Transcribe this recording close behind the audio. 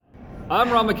I'm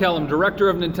Ron McCallum, director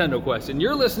of Nintendo Quest, and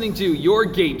you're listening to Your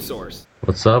Game Source.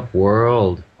 What's up,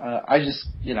 world? I just,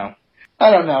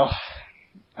 I don't know.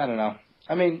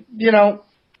 I mean,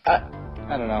 I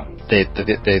don't know. Dave.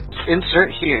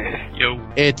 Insert here. Yo.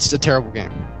 It's a terrible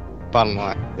game. Bottom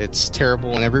line. It's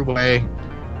terrible in every way.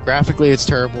 Graphically, it's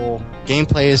terrible.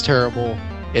 Gameplay is terrible.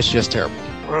 It's just terrible.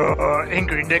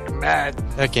 Angry Nick mad.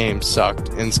 That game sucked,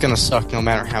 and it's gonna suck no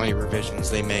matter how many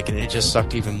revisions they make, and it just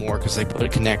sucked even more because they put a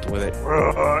Kinect with it.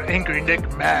 Angry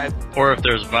Nick mad. Or if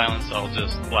there's violence, I'll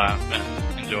just laugh and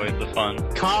enjoy the fun.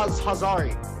 Kaz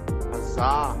Harari.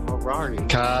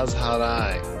 Kaz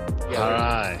Harai.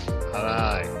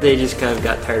 They just kind of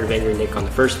got tired of Angry Nick on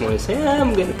the first one and said,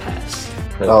 I'm gonna pass.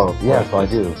 Oh, yes, I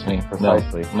do. It's me,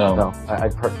 precisely. No. I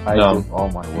No. do all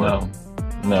my work.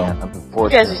 No. I'm You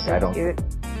guys are unfortunate. so I don't. cute.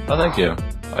 Oh, thank you.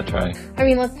 I try. I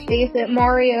mean, let's face it,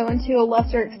 Mario and to a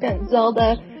lesser extent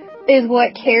Zelda is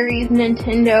what carries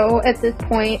Nintendo at this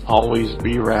point. Always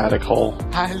be radical.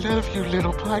 I love you,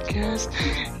 little podcast.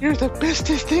 You're the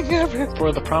bestest thing ever.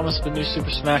 For the promise of a new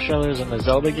Super Smash Bros. And the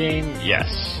Zelda game,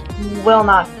 yes. You will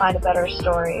not find a better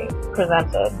story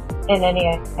presented in any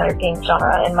other game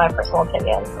genre, in my personal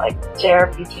opinion. Like,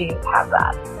 JRPGs have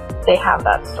that. They have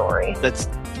that story. That's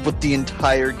what the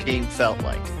entire game felt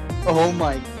like. Oh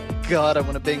my god, I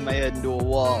want to bang my head into a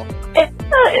wall. It's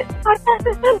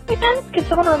podcast again? Can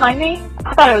someone remind me?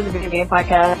 I thought it was a video game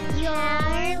podcast.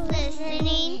 You're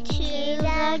listening to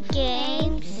the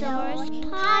Game Source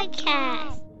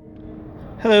Podcast.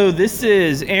 Hello, this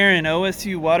is Aaron,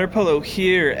 OSU Water Polo,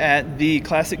 here at the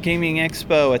Classic Gaming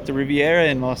Expo at the Riviera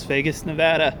in Las Vegas,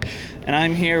 Nevada. And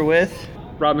I'm here with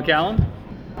Rob McCallum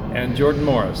and Jordan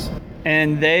Morris.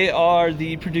 And they are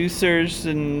the producers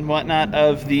and whatnot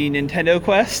of the Nintendo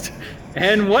Quest.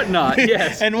 And whatnot,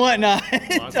 yes. And whatnot.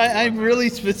 I'm really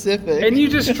specific. And you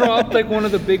just dropped like one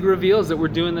of the big reveals that we're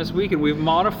doing this week, and we've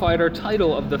modified our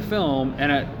title of the film,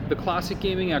 and at the Classic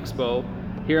Gaming Expo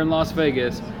here in Las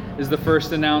Vegas is the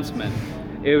first announcement.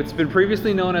 It's been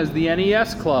previously known as the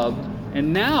NES Club,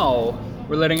 and now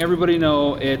we're letting everybody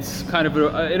know it's kind of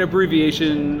an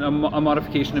abbreviation, a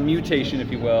modification, a mutation,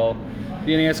 if you will.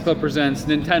 The NES Club presents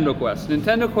Nintendo Quest.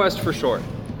 Nintendo Quest for short.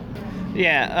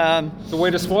 Yeah. It's a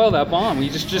way to spoil that bomb. You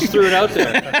just threw it out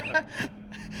there.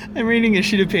 I'm reading a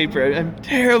sheet of paper. I'm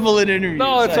terrible at interviews.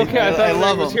 No, it's okay. I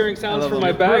love was them. hearing sounds from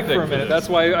my bag for a minute. That's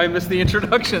why I missed the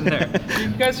introduction there. You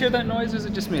guys hear that noise? Or is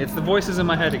it just me? It's the voices in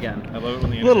my head again. I love it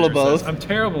when the little of interviewer both. says, I'm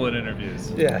terrible at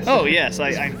interviews. Yes. Oh, yes.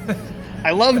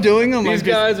 I love doing them. These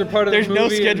guys are part of the movie. There's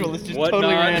no schedule. It's just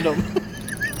totally random.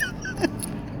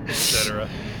 Etc.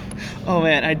 Oh,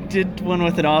 man. I did one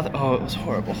with an author. Oh, it was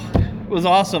horrible. It was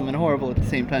awesome and horrible at the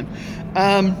same time.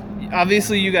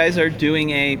 Obviously, you guys are doing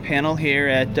a panel here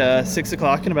at 6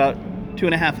 o'clock in about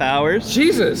 2.5 hours.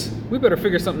 Jesus, we better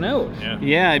figure something out.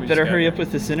 Yeah, I better hurry up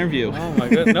with this interview. Oh my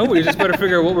god, no, we just better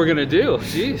figure out what we're gonna do.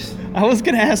 Jeez. I was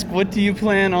gonna ask, what do you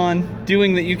plan on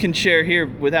doing that you can share here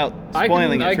without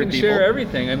spoiling it for people? I can share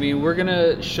everything. I mean, we're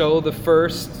gonna show the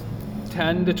first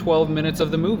 10 to 12 minutes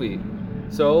of the movie.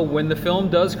 So when the film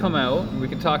does come out, we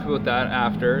can talk about that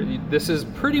after. This is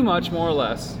pretty much more or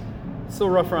less. Still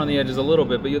rough around the edges a little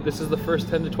bit, but this is the first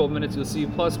 10 to 12 minutes you'll see.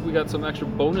 Plus, we got some extra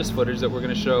bonus footage that we're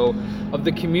going to show of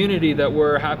the community that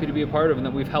we're happy to be a part of and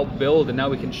that we've helped build, and now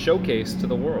we can showcase to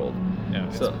the world. Yeah,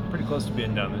 it's pretty close to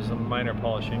being done. There's some minor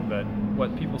polishing, but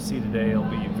what people see today will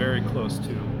be very close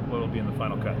to what will be in the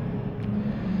final cut.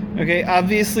 Okay,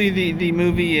 obviously the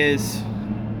movie is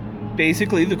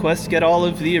basically the quest to get all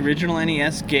of the original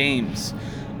NES games.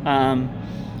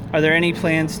 Are there any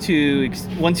plans to,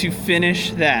 once you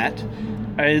finish that,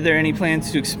 are there any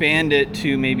plans to expand it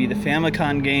to maybe the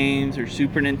Famicom games or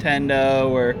Super Nintendo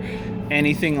or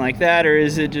anything like that? Or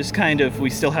is it just kind of, we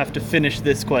still have to finish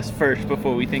this quest first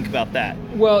before we think about that?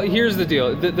 Well, here's the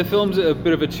deal. The film's a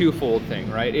bit of a twofold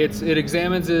thing, right? It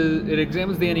examines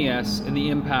the NES and the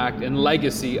impact and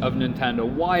legacy of Nintendo.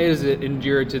 Why is it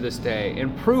endured to this day?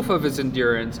 And proof of its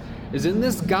endurance is in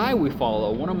this guy we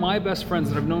follow, one of my best friends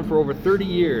that I've known for over 30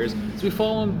 years. So we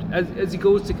follow him as he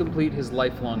goes to complete his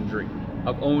lifelong dream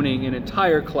of owning an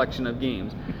entire collection of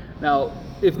games. Now,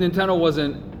 if Nintendo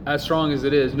wasn't as strong as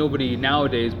it is, nobody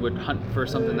nowadays would hunt for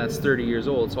something that's 30 years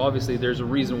old. So obviously there's a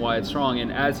reason why it's strong.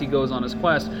 And as he goes on his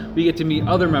quest, we get to meet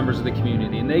other members of the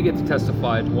community, and they get to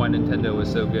testify to why Nintendo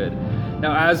is so good.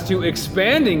 Now, as to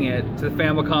expanding it to the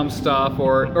Famicom stuff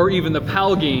or even the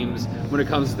PAL games when it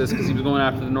comes to this, because he was going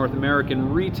after the North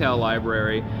American retail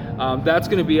library, that's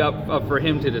going to be up for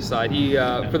him to decide.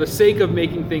 For the sake of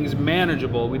making things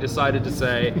manageable, we decided to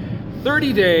say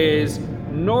 30 days,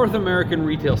 North American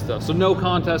retail stuff. So no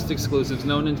contest exclusives,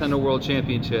 no Nintendo World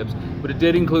Championships, but it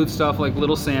did include stuff like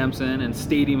Little Samson and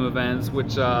stadium events,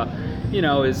 which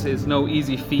is no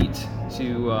easy feat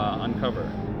to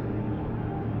uncover.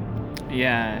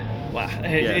 Yeah. Wow.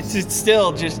 Yes. It's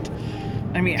still just.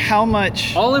 I mean, how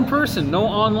much? All in person, no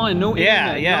online, no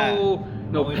internet,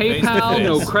 no PayPal,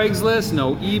 no Craigslist,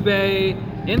 no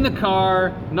eBay. In the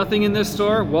car, nothing in this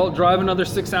store. Well, drive another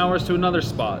 6 hours to another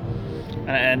spot.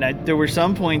 And there were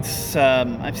some points,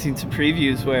 I've seen some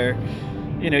previews where,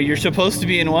 you're supposed to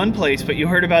be in one place, but you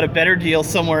heard about a better deal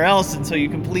somewhere else, and so you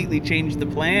completely changed the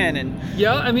plan. And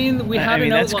yeah, I mean,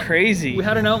 that's crazy. We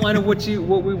had an outline of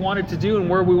what we wanted to do and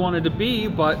where we wanted to be,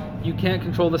 but you can't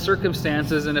control the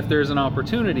circumstances. And if there's an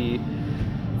opportunity,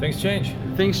 things change.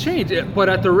 But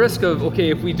at the risk of, okay,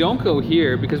 if we don't go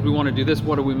here because we want to do this,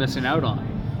 what are we missing out on?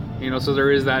 So there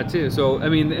is that too. So, I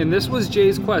mean, and this was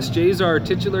Jay's quest. Jay's our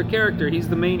titular character. He's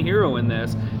the main hero in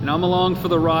this. And I'm along for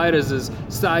the ride as his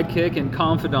sidekick and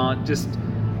confidant, just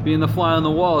being the fly on the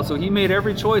wall. So he made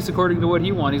every choice according to what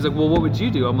he wanted. He's like, well, what would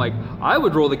you do? I'm like, I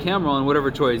would roll the camera on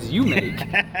whatever choice you make.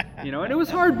 And it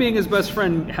was hard being his best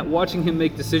friend, watching him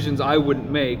make decisions I wouldn't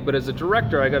make. But as a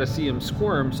director, I got to see him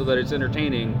squirm so that it's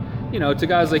entertaining, to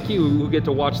guys like you who get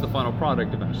to watch the final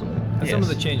product eventually. And some of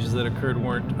the changes that occurred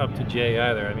weren't up to Jay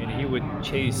either. I mean, he would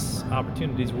chase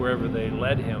opportunities wherever they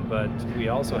led him, but we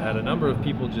also had a number of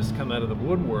people just come out of the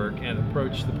woodwork and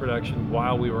approach the production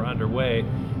while we were underway,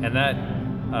 and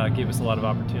that gave us a lot of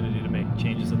opportunity to make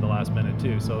changes at the last minute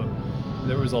too. So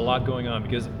there was a lot going on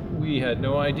because we had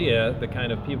no idea the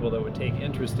kind of people that would take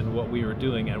interest in what we were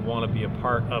doing and want to be a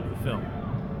part of the film.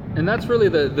 And that's really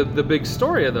the big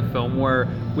story of the film, where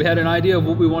we had an idea of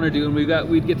what we want to do, and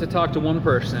we'd get to talk to one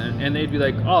person, and they'd be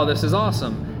like, oh, this is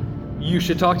awesome. You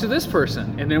should talk to this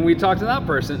person. And then we'd talk to that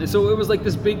person. And so it was like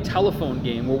this big telephone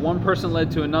game where one person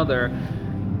led to another.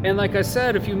 And like I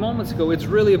said a few moments ago, it's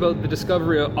really about the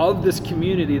discovery of this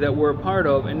community that we're a part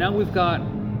of. And now we've got,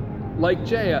 like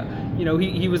Jay,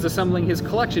 he was assembling his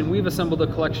collection. We've assembled a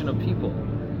collection of people.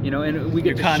 And we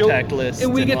get to contact list,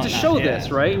 and we get to show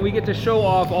this, right? And we get to show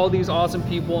off all these awesome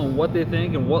people and what they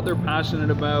think and what they're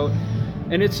passionate about.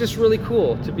 And it's just really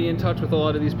cool to be in touch with a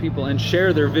lot of these people and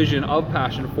share their vision of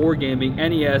passion for gaming,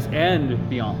 NES and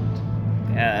beyond.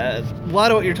 A lot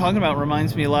of what you're talking about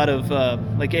reminds me a lot of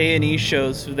like A&E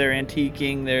shows, their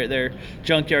antiquing, their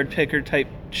junkyard picker type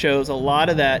shows. A lot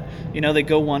of that, they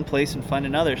go one place and find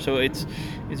another. So it's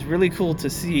really cool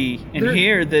to see and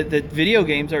hear that video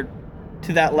games are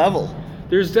to that level.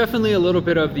 There's definitely a little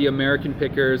bit of the American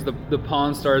Pickers, the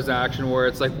Pawn Stars action, where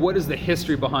it's like, what is the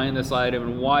history behind this item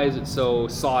and why is it so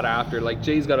sought after? Like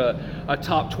Jay's got a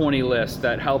top 20 list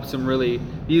that helps him really.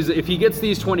 If he gets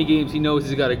these 20 games, he knows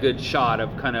he's got a good shot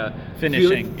of kind of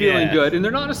finishing, feeling good. And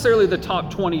they're not necessarily the top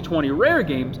 20 rare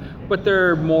games, but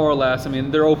they're more or less. I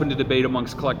mean, they're open to debate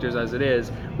amongst collectors as it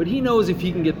is. But he knows if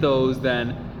he can get those,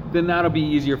 then that'll be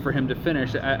easier for him to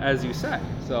finish, as you say.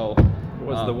 So. It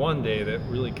was the one day that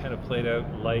really kind of played out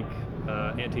like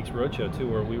Antiques Roadshow too,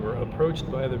 where we were approached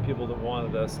by other people that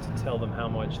wanted us to tell them how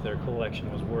much their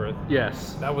collection was worth.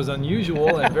 Yes. That was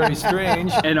unusual and very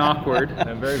strange. And awkward.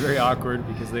 And very, very awkward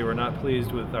because they were not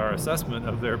pleased with our assessment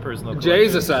of their personal collection.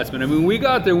 Jay's assessment. I mean, we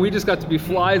got there and we just got to be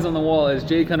flies on the wall as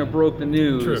Jay kind of broke the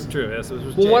news. True. Yes, it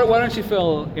was well, why don't you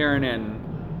fill Aaron in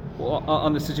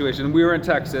on the situation? We were in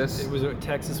Texas. It was in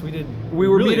Texas. We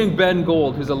were meeting Ben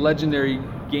Gold, who's a legendary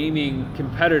gaming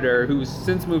competitor who's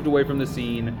since moved away from the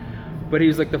scene, but he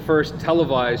was like the first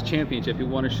televised championship. He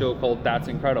won a show called That's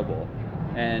Incredible,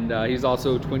 and he's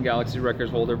also Twin Galaxy records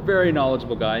holder, very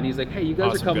knowledgeable guy. And he's like, hey, you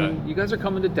guys are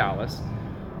coming to Dallas.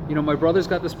 My brother's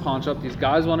got this pawn shop. These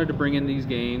guys wanted to bring in these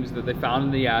games that they found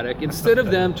in the attic. Instead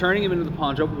of them turning them into the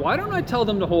pawn shop, why don't I tell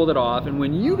them to hold it off? And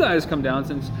when you guys come down,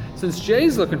 since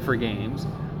Jay's looking for games,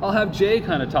 I'll have Jay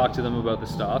kind of talk to them about the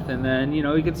stuff, and then, you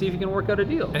can see if he can work out a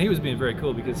deal. And he was being very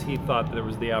cool because he thought that there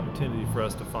was the opportunity for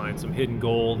us to find some hidden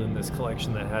gold in this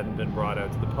collection that hadn't been brought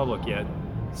out to the public yet.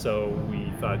 So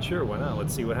we thought, sure, why not?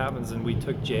 Let's see what happens. And we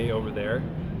took Jay over there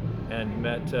and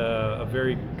met a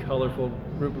very colorful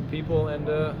group of people and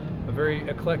a very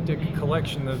eclectic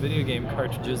collection of video game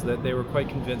cartridges that they were quite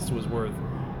convinced was worth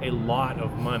a lot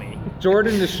of money.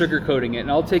 Jordan is sugarcoating it,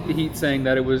 and I'll take the heat saying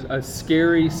that it was a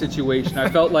scary situation. I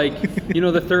felt like,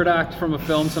 the third act from a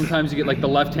film, sometimes you get like the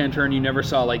left-hand turn, you never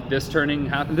saw like this turning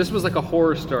happen. This was like a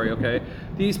horror story, okay?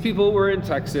 These people were in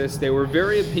Texas, they were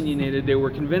very opinionated, they were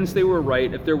convinced they were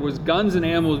right. If there was guns and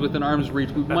ammo within arm's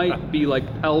reach, we might be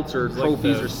like pelts or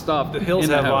trophies or stuff. The hills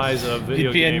have eyes of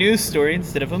video It'd be a news story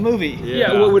instead of a movie.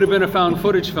 Yeah, what would have been a found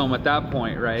footage film at that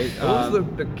point, right? What was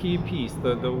the key piece?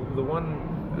 The one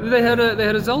They had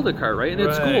a Zelda cart, right? And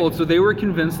it's gold, so they were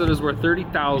convinced that it was worth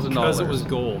 $30,000 because it was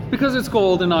gold. Because it's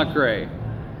gold and not gray.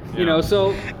 You know,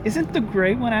 so isn't the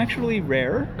gray one actually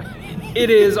rare? It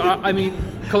is. I mean,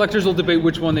 collectors will debate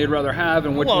which one they'd rather have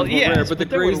and which one's more rare. But the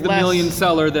gray's the million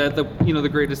seller, that the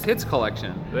greatest hits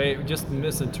collection. They just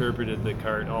misinterpreted the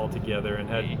cart altogether and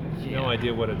had no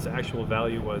idea what its actual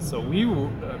value was. So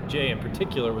Jay in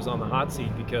particular, was on the hot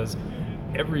seat because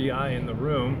every eye in the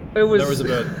room. There was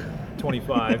about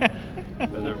 25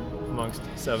 amongst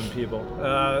 7 people.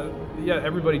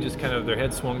 Everybody just kind of their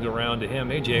head swung around to him.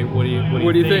 Hey Jay, what do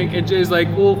you think? And Jay's like,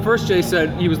 well, first Jay said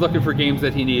he was looking for games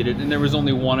that he needed, and there was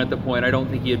only one at the point. I don't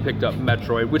think he had picked up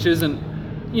Metroid, which isn't,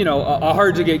 a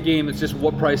hard to get game. It's just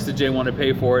what price did Jay want to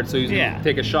pay for it, so he's gonna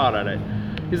take a shot at it.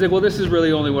 He's like, well, this is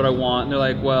really only what I want. And they're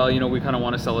like, well, we kind of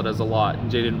want to sell it as a lot, and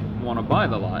Jay didn't want to buy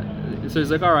the lot. So he's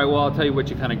like, all right, well, I'll tell you what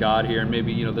you kind of got here, and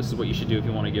maybe this is what you should do if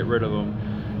you want to get rid of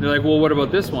them. They're like, well, what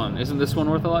about this one? Isn't this one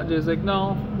worth a lot? Jay's like,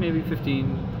 no, maybe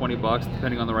 $15-$20,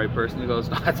 depending on the right person. He goes,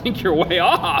 I think you're way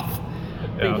off.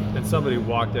 Yeah, and somebody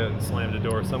walked out and slammed a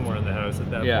door somewhere in the house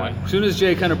at that point. As soon as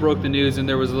Jay kind of broke the news and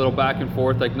there was a little back and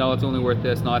forth, like, no, it's only worth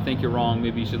this. No, I think you're wrong.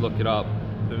 Maybe you should look it up.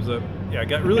 It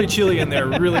got really chilly in there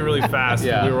really, really fast.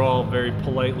 Yeah. We were all very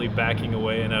politely backing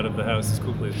away and out of the house as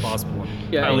quickly as possible.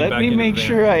 Yeah, let me make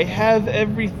sure I have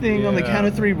everything on the count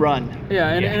of 3 run. Yeah,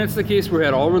 and it's the case where we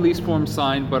had all release forms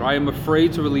signed, but I am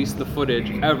afraid to release the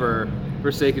footage ever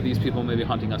for sake of these people maybe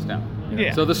hunting us down.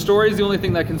 Yeah. So the story is the only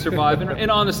thing that can survive. And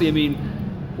honestly, I mean,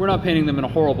 we're not painting them in a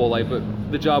horrible light, but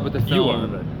the job with the film... You are,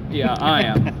 but... Yeah, I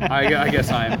am. I guess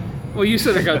I am. Well, you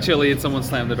said it got chilly and someone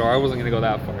slammed the door. I wasn't going to go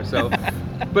that far. So,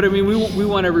 but I mean, we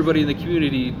want everybody in the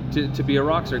community to be a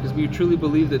rock star because we truly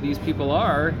believe that these people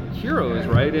are heroes,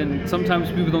 right? And sometimes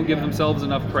people don't give themselves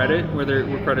enough credit where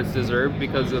credit's deserved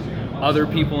because of other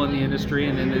people in the industry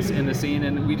and in the scene,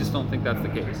 and we just don't think that's the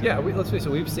case. Yeah, let's face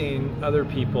it. We've seen other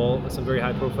people, some very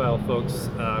high-profile folks,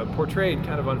 portrayed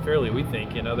kind of unfairly, we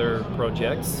think, in other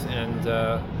projects,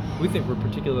 and we think we're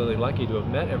particularly lucky to have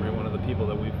met every one of the people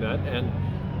that we've met. And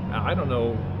I don't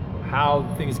know how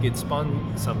things get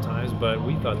spun sometimes, but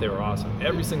we thought they were awesome.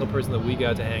 Every single person that we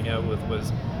got to hang out with was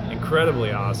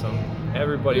incredibly awesome.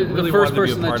 Everybody really wanted to be a part of it. The first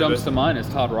person that jumps to mind is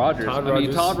Todd Rogers.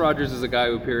 Todd Rogers is a guy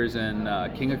who appears in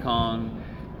King of Kong,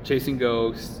 Chasing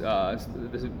Ghosts,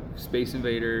 the Space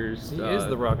Invaders. He is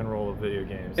the rock and roll of video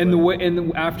games.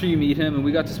 And after you meet him, and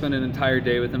we got to spend an entire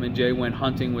day with him, and Jay went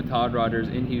hunting with Todd Rogers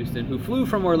in Houston, who flew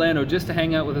from Orlando just to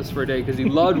hang out with us for a day because he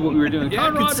loved what we were doing. Yeah,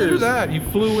 Todd consider Rogers, that. He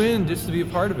flew in just to be a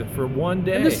part of it for one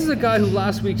day. And this is a guy who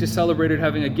last week just celebrated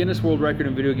having a Guinness World Record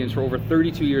in video games for over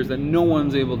 32 years that no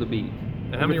one's able to beat.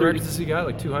 And how many records has he got?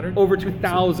 Like 200? Over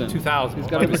 2,000. 2,000. He's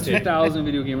got over 2,000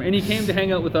 video gamer. And he came to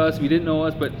hang out with us. We didn't know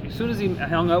us, but as soon as he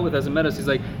hung out with us and met us, he's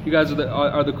like, "You guys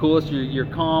are the coolest. You're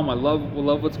calm. I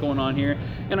love what's going on here."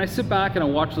 And I sit back and I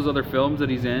watch those other films that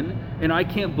he's in, and I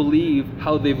can't believe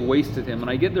how they've wasted him. And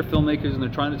I get they're filmmakers and they're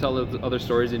trying to tell other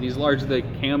stories, and he's largely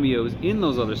cameos in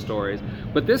those other stories.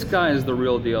 But this guy is the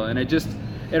real deal, and it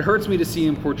hurts me to see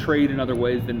him portrayed in other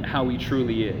ways than how he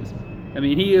truly is. I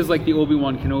mean, he is like the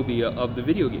Obi-Wan Kenobi of the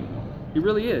video game world. He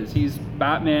really is. He's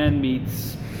Batman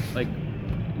meets, like,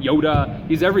 Yoda.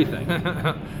 He's everything.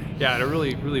 Yeah, and a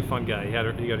really, really fun guy. He had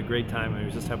a great time, and he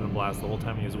was just having a blast the whole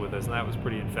time he was with us, and that was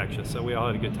pretty infectious. So we all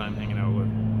had a good time hanging out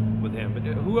with him. But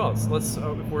who else?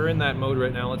 If we're in that mode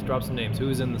right now, let's drop some names.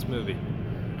 Who's in this movie?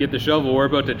 Get the shovel. We're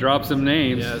about to drop some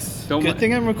names. Yes. Good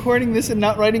thing I'm recording this and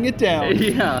not writing it down.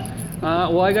 Yeah.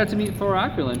 Well, I got to meet Thor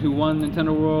Ackerland, who won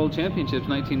Nintendo World Championships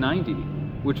 1990,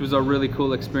 which was a really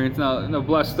cool experience. Now,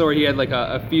 bless Thor, he had like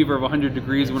a fever of 100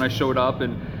 degrees when I showed up,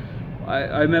 and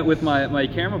I met with my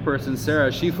camera person,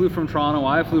 Sarah. She flew from Toronto,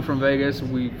 I flew from Vegas.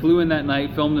 We flew in that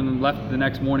night, filmed him, and left the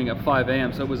next morning at 5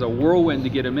 a.m. So it was a whirlwind to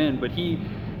get him in, but he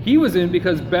was in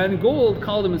because Ben Gold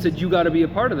called him and said, "You got to be a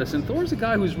part of this." And Thor's a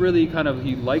guy who's really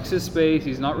he likes his space.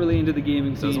 He's not really into the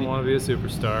gaming scene. Doesn't want to be a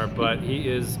superstar, but he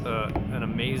is an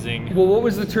amazing... Well, what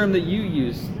was the term that you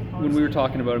used when we were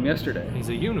talking about him yesterday? He's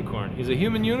a unicorn. He's a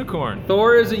human unicorn.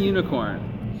 Thor is a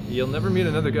unicorn. You'll never meet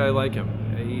another guy like him.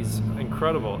 He's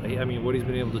incredible. I mean, what he's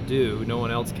been able to do, no one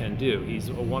else can do. He's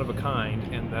a one of a kind,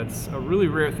 and that's a really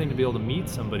rare thing to be able to meet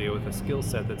somebody with a skill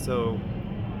set that's so...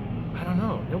 I don't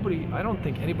know. I don't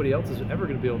think anybody else is ever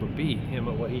going to be able to beat him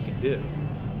at what he can do.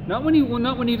 Not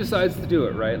when he decides to do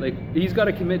it, right? Like, he's got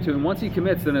to commit to it, and once he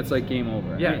commits, then it's like game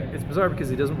over. Yeah, it's bizarre because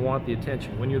he doesn't want the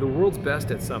attention. When you're the world's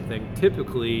best at something,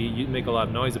 typically you make a lot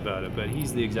of noise about it, but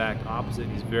he's the exact opposite.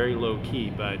 He's very low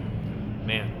key, but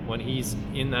man, when he's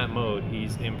in that mode,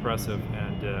 he's impressive,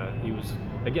 and he was,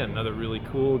 again, another really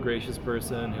cool, gracious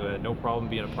person who had no problem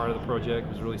being a part of the project,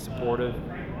 was really supportive.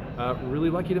 Really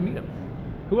lucky to meet him.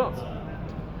 Who else?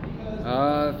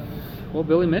 Well,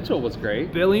 Billy Mitchell was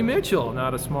great. Billy Mitchell,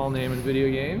 not a small name in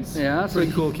video games. Yeah,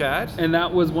 pretty cool cat. And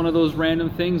that was one of those random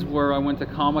things where I went to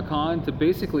Comic-Con to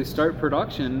basically start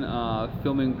production,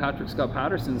 filming Patrick Scott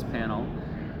Patterson's panel,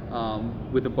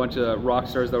 with a bunch of rock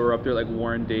stars that were up there, like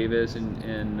Warren Davis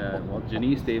and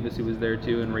Janice Davis, who was there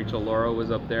too, and Rachel Laura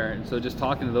was up there. And so just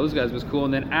talking to those guys was cool.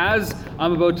 And then as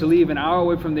I'm about to leave, an hour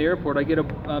away from the airport, I get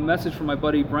a message from my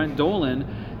buddy Brent Dolan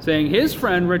saying his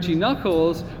friend Richie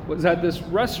Knuckles was at this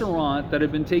restaurant that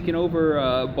had been taken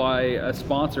over by a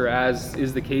sponsor, as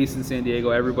is the case in San Diego.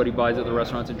 Everybody buys at the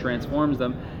restaurants and transforms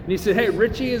them. And he said, hey,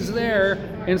 Richie is there,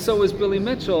 and so is Billy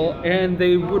Mitchell, and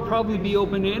they would probably be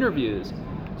open to interviews.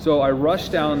 So I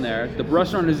rushed down there. The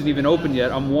restaurant isn't even open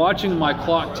yet. I'm watching my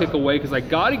clock tick away because I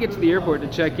got to get to the airport to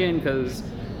check in because,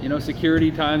 you know, security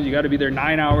times, you got to be there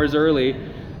 9 hours early.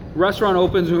 Restaurant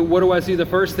opens. What do I see? The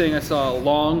first thing I saw,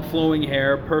 long flowing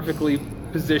hair, perfectly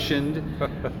positioned,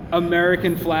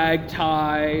 American flag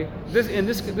tie.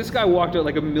 This guy walked out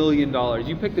like $1 million.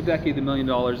 You pick the decade the $1 million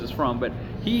is from, but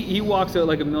he walks out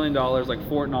like $1 million, like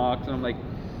Fort Knox, and I'm like,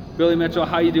 Billy Mitchell,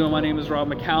 how you doing? My name is Rob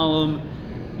McCallum.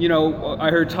 You know,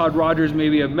 I heard Todd Rogers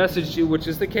maybe have messaged you, which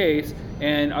is the case,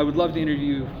 and I would love to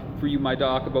interview for you my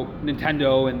doc about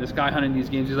Nintendo and this guy hunting these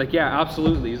games. He's like, yeah,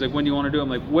 absolutely. He's like, when do you want to do it? I'm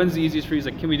like, when's the easiest for you? He's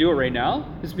like, can we do it right now?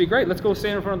 This would be great. Let's go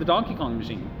stand in front of the Donkey Kong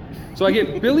machine. So I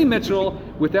get Billy Mitchell,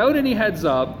 without any heads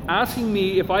up, asking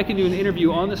me if I can do an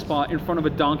interview on the spot in front of a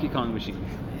Donkey Kong machine.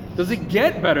 Does it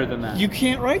get better than that? You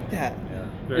can't write that.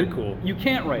 Very cool. You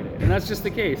can't write it, and that's just the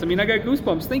case. I mean, I got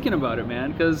goosebumps thinking about it,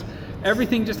 man, because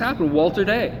everything just happened. Walter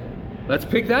Day. Let's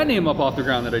pick that name up off the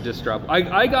ground that I just dropped.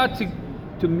 I got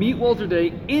to meet Walter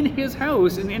Day in his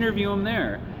house and interview him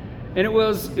there. And it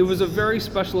was a very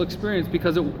special experience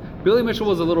because Billy Mitchell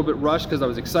was a little bit rushed because I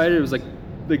was excited. It was like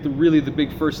the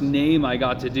big first name I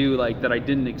got to do, like, that I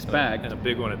didn't expect. And a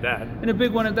big one at that. And a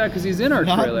big one at that because he's in our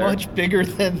trailer. Not much bigger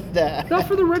than that. Not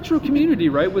for the retro community,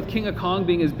 right? With King of Kong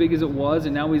being as big as it was,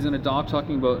 and now he's in a doc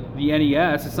talking about the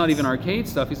NES. It's not even arcade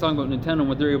stuff. He's talking about Nintendo and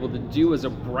what they're able to do as a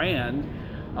brand.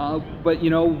 But, you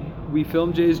know, we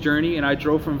filmed Jay's journey, and I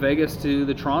drove from Vegas to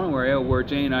the Toronto area where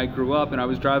Jay and I grew up, and I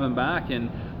was driving back and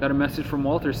got a message from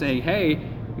Walter saying, hey,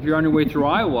 if you're on your way through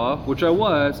Iowa, which I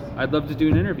was, I'd love to do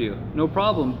an interview. No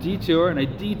problem. Detour, and I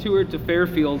detoured to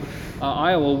Fairfield,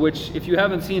 Iowa, which, if you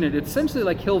haven't seen it, it's essentially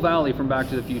like Hill Valley from Back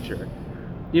to the Future.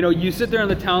 You know, you sit there in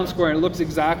the town square and it looks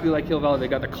exactly like Hill Valley. They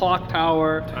got the clock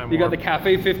tower, you got the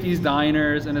Cafe 50s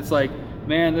diners, and it's like,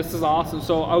 man, this is awesome.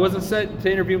 So I wasn't set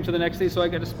to interview him till the next day, so I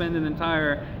got to spend an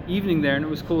entire evening there, and it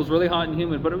was cool. It was really hot and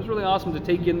humid, but it was really awesome to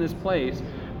take in this place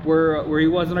where he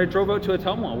was. And I drove out to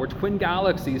Ottumwa, where Twin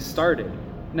Galaxies started.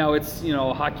 Now it's, you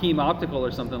know, Hakeem Optical or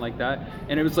something like that,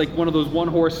 and it was like one of those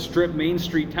one-horse strip Main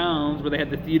Street towns where they had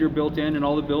the theater built in, and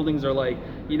all the buildings are like,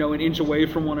 you know, an inch away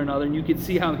from one another, and you could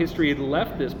see how history had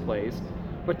left this place.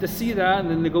 But to see that and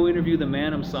then to go interview the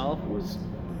man himself was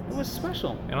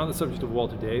special. And on the subject of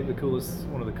Walter Day,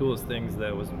 one of the coolest things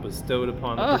that was bestowed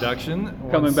upon the production.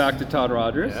 Coming back to Todd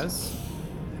Rogers. Yes.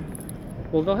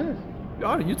 Well, go ahead.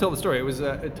 Oh, you tell the story. It was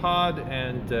Todd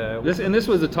and... This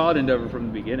was a Todd endeavor from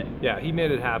the beginning. Yeah, he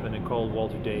made it happen and called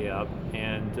Walter Day up.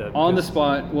 And on the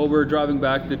spot, while we're driving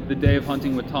back, the day of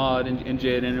hunting with Todd and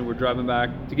Jaden, and we're driving back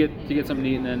to get something to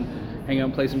eat and then hang out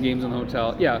and play some games in the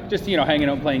hotel. Yeah, just, you know, hanging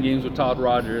out and playing games with Todd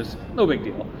Rogers. No big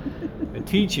deal. And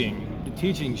teaching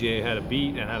Jay how to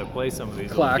beat and how to play some of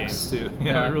these old games too.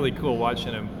 Yeah, really cool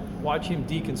watching him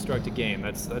deconstruct a game.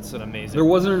 That's an amazing. There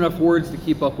wasn't enough words to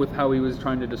keep up with how he was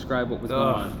trying to describe what was going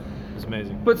on. It was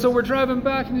amazing. But so we're driving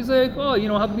back, and he's like, "Oh, you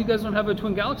know, how come you guys don't have a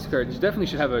Twin Galaxy card? You definitely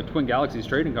should have a Twin Galaxies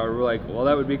trading card." We're like, "Well,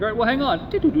 that would be great." Well, hang on.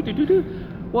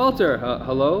 Walter,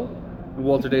 hello? And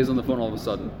Walter Day's on the phone all of a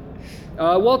sudden.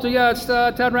 Walter, yeah, it's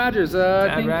Todd Rogers.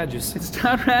 Rogers. It's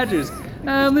Todd Rogers.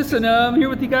 Listen, I'm here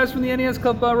with you guys from the NES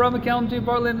Club, Rob McCallum, Jay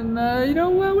Bartlett, and you know,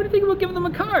 what do you think about giving them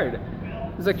a card?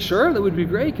 He's like, sure, that would be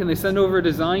great. Can they send over a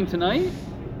design tonight?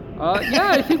 Yeah,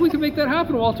 I think we can make that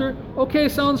happen, Walter. Okay,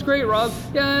 sounds great, Rob.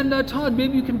 Yeah, and Todd,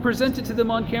 maybe you can present it to them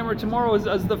on camera tomorrow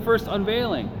as the first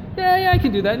unveiling. Yeah, I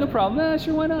can do that, no problem. Yeah,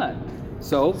 sure, why not?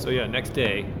 So yeah, next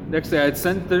day I'd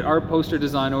sent our poster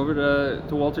design over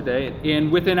to Walter Day,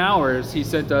 and within hours he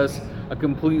sent us a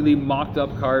completely mocked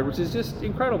up card, which is just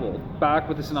incredible. Back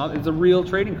with it's a real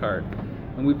trading card,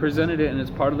 and we presented it, and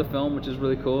it's part of the film, which is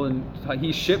really cool. And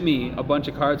he shipped me a bunch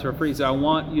of cards for free. He said, I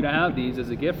want you to have these as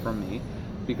a gift from me,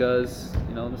 because,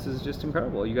 you know, this is just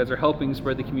incredible. You guys are helping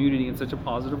spread the community in such a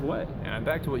positive way. And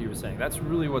back to what you were saying, that's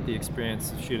really what the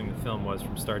experience of shooting the film was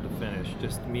from start to finish.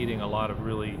 Just meeting a lot of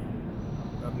really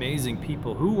amazing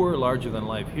people who were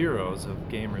larger-than-life heroes of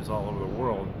gamers all over the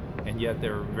world, and yet they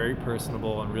were very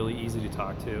personable and really easy to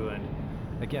talk to, and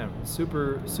again,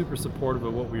 super supportive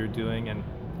of what we were doing, and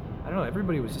I don't know,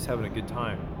 everybody was just having a good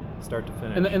time, start to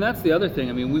finish. And that's the other thing.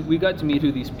 I mean, we got to meet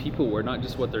who these people were, not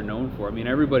just what they're known for. I mean,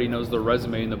 everybody knows their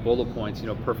resume and the bullet points,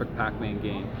 perfect Pac-Man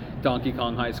game, Donkey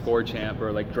Kong high score champ,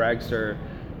 or like Dragster,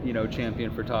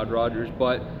 champion for Todd Rogers.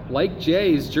 But like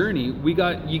Jay's journey,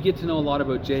 you get to know a lot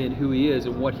about Jay and who he is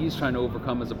and what he's trying to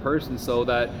overcome as a person, so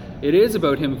that it is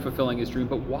about him fulfilling his dream.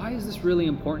 But why is this really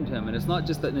important to him? And it's not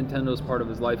just that Nintendo's part of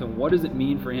his life, and what does it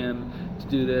mean for him to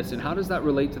do this, and how does that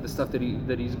relate to the stuff that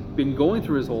he's been going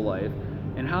through his whole life,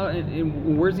 and how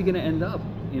and where's he going to end up?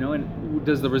 And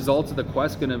does the results of the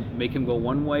quest going to make him go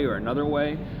one way or another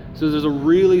way? So there's a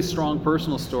really strong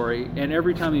personal story, and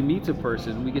every time he meets a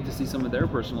person, we get to see some of their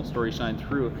personal story shine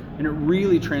through, and it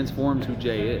really transforms who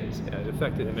Jay is. Yeah, it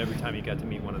affected him every time he got to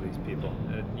meet one of these people.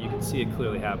 And you can see it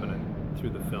clearly happening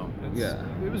through the film.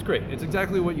 It was great. It's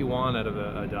exactly what you want out of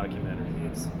a documentary.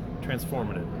 It's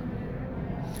transformative.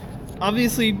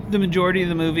 Obviously, the majority of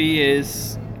the movie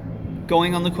is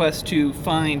going on the quest to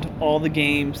find all the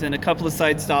games and a couple of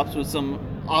side stops with some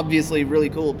obviously really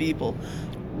cool people.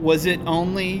 Was it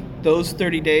only those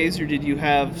 30 days, or did you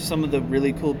have some of the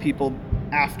really cool people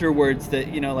afterwards that,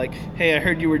 like, hey, I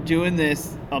heard you were doing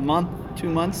this a month, 2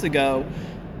 months ago.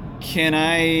 Can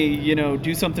I,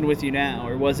 do something with you now?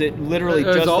 Or was it literally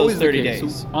just those 30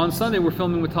 days? So on Sunday, we're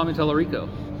filming with Tommy Tallarico.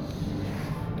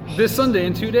 This Sunday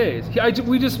in 2 days.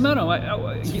 We just met him.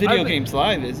 It's Video Games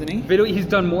Live, isn't he? He's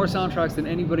done more soundtracks than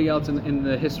anybody else in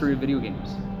the history of video games.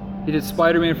 He did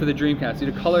Spider-Man for the Dreamcast. He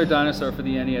did Color Dinosaur for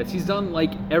the NES. He's done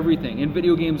like everything. And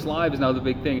Video Games Live is now the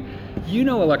big thing.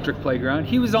 Electric Playground.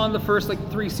 He was on the first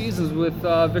 3 seasons with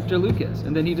Victor Lucas,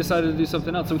 and then he decided to do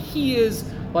something else. So he is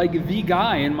like the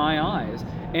guy in my eyes.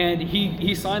 And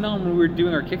he signed on when we were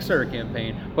doing our Kickstarter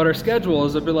campaign, but our schedule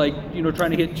is a bit like,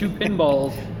 trying to hit 2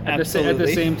 pinballs at the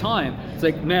same time. It's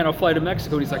like, man, I'll fly to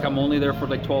Mexico. And he's like, I'm only there for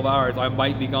 12 hours. I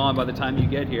might be gone by the time you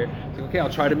get here. It's like, okay, I'll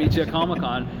try to meet you at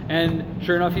Comic-Con. And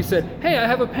sure enough, he said, hey, I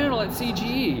have a panel at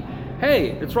CGE.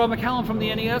 Hey, it's Rob McCallum from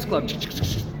the NES Club.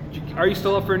 Are you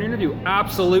still up for an interview?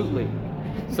 Absolutely.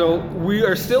 So we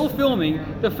are still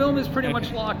filming. The film is pretty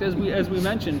much locked, as we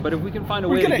mentioned. But if we can find a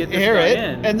way to get this guy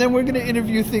in, and then we're going to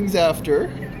interview things after.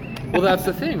 Well, that's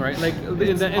the thing, right? Like,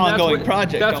 it's an ongoing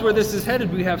project. That's where this is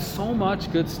headed. We have so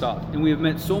much good stuff, and we have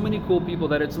met so many cool people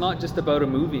that it's not just about a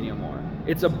movie anymore.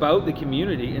 It's about the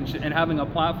community and having a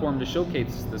platform to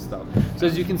showcase this stuff. So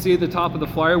as you can see at the top of the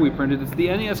flyer we printed, it's the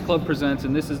NES Club Presents,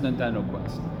 and this is Nintendo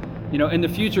Quest. In the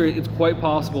future, it's quite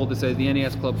possible to say the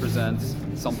NES Club Presents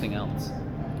something else.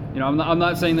 I'm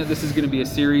not saying that this is going to be a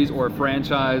series or a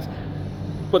franchise,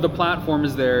 but the platform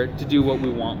is there to do what we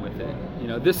want with it.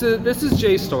 This is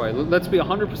Jay's story. Let's be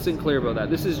 100% clear about that.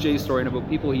 This is Jay's story and about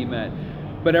people he met.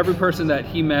 But every person that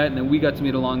he met and then we got to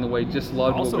meet along the way just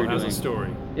loved what we were doing. Also has a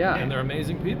story. Yeah. And they're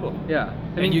amazing people. Yeah.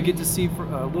 And you get to see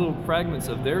little fragments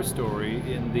of their story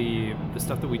in the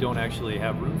stuff that we don't actually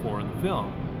have room for in the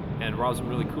film. And Rob's been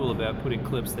really cool about putting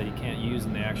clips that he can't use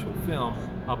in the actual film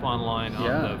up online on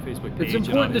the Facebook page. It's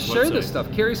important to share this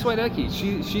stuff. Carrie Swidecki,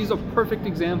 she's a perfect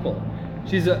example.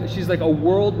 She's like a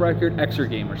world record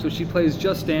exergamer. So she plays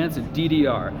Just Dance and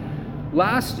DDR.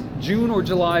 Last June or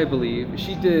July, I believe,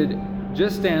 she did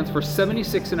Just Dance for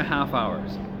 76.5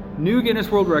 hours. New Guinness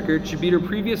World Record. She beat her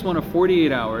previous one of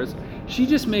 48 hours. She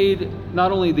just made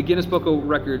not only the Guinness Book of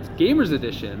Records Gamers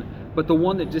Edition, but the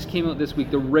one that just came out this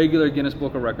week, the regular Guinness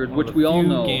Book of Records, which we all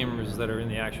know. Gamers that are in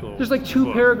the actual. There's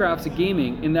 2 paragraphs of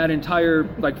gaming in that entire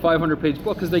 500-page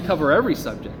book because they cover every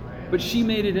subject. But she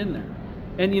made it in there,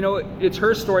 and it's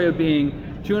her story of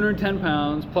being 210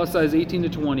 pounds, plus size 18 to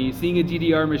 20, seeing a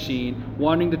DDR machine,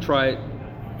 wanting to try it,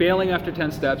 failing after 10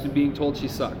 steps, and being told she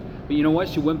sucked. But you know what?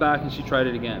 She went back and she tried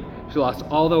it again. She lost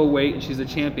all the weight, and she's a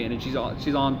champion, and she's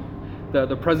on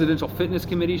the Presidential Fitness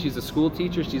Committee. She's a school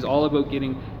teacher. She's all about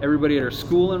getting everybody at her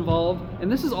school involved.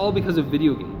 And this is all because of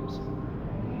video games.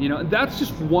 That's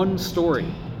just one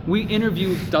story. We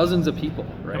interview dozens of people,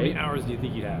 right? How many hours do you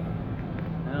think you have?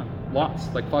 Yeah, lots,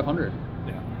 500.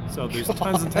 Yeah. So there's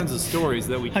tons and tons of stories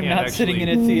that we can't actually... I'm not sitting in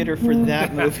a theater for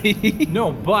that movie.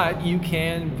 No, but you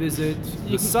can visit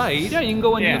the site. Yeah, you can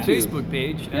go on YouTube. Facebook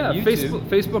page. Yeah, and YouTube.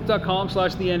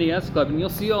 Facebook.com/the NES Club, and you'll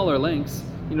see all our links.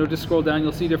 Just scroll down,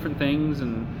 you'll see different things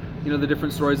and, the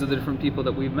different stories of the different people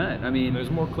that we've met. I mean,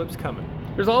 there's more clips coming.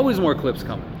 There's always more clips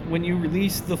coming. When you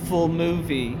release the full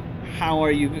movie,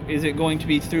 is it going to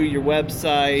be through your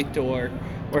website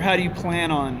or how do you plan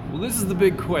on? Well, this is the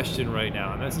big question right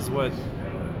now, and this is what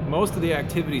most of the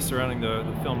activity surrounding the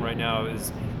film right now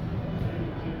is.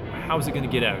 how is it going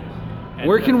to get out? And,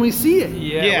 where can we see it?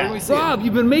 Yeah. Where can we see Rob,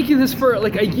 you've been making this for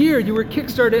like a year. You were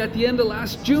Kickstarted at the end of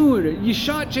last June. You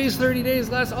shot Jay's 30 Days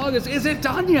last August. Is it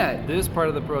done yet? This part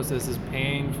of the process is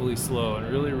painfully slow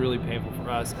and really, really painful for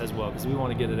us as well, because we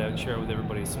want to get it out and share it with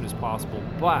everybody as soon as possible.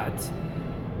 But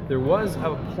there was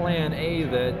a plan A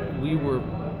that we were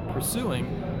pursuing,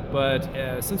 but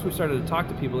since we started to talk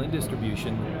to people in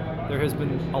distribution, there has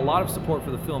been a lot of support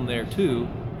for the film there too,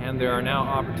 and there are now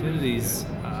opportunities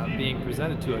being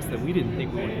presented to us that we didn't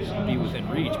think would be within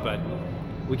reach, but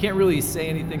we can't really say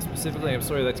anything specifically. I'm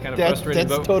sorry, that's kind of frustrating.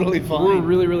 That's but totally fine. We're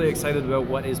really, really excited about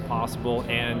what is possible,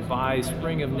 and by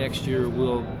spring of next year,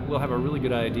 we'll have a really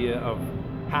good idea of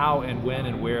how and when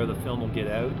and where the film will get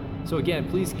out. So again,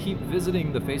 please keep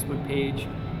visiting the Facebook page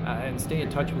and stay in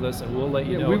touch with us, and we'll let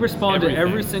you know. We respond everything. to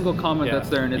every single comment that's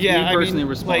there, and it's me personally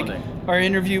responding. Like, our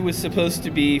interview was supposed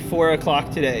to be 4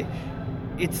 o'clock today.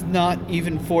 It's not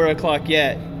even 4 o'clock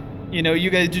yet. You know, you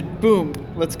guys just, boom,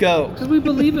 let's go. Because we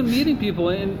believe in meeting people,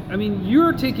 and I mean,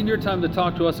 you're taking your time to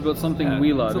talk to us about something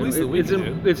we love.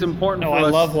 It's important for us. I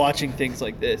love watching things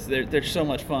like this. They're so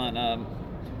much fun.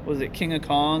 Was it King of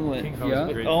Kong? King of Kong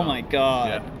was great oh fun. my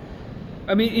God. Yeah.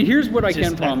 I mean, here's what I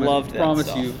can promise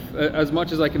stuff. you, as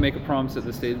much as I can make a promise at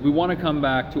this stage. We want to come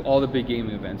back to all the big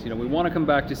gaming events. You know, we want to come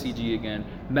back to CG again.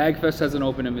 MagFest has an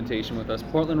open invitation with us.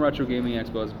 Portland Retro Gaming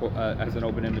Expo has an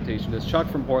open invitation. This Chuck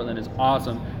from Portland is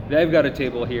awesome. They've got a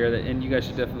table here, and you guys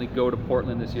should definitely go to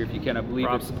Portland this year if you can. I believe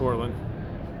Props to Portland.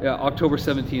 Yeah, October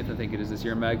 17th, I think it is this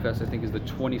year. MagFest, I think, is the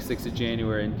 26th of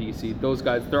January in DC. Those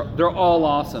guys, they're all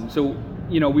awesome. So,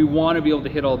 you know, we want to be able to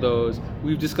hit all those.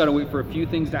 We've just got to wait for a few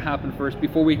things to happen first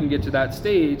before we can get to that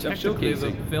stage of Technically,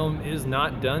 showcasing. the film is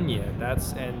not done yet.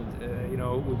 You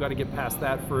know, we've got to get past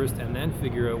that first, and then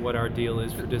figure out what our deal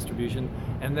is for distribution.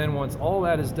 And then once all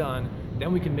that is done,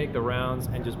 then we can make the rounds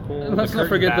and just pull. Let's not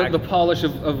forget the polish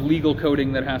of legal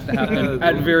coding that has to happen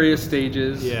at various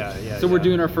stages. So we're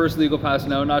doing our first legal pass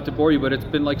now. Not to bore you, but it's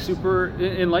been like super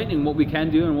enlightening what we can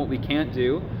do and what we can't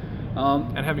do.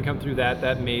 And having come through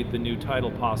that made the new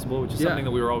title possible, which is something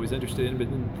that we were always interested in, but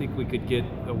didn't think we could get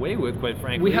away with, quite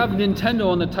frankly. We have Nintendo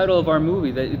on the title of our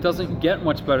movie. That it doesn't get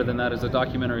much better than that as a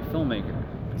documentary filmmaker.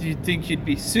 Do you think you'd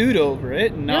be sued over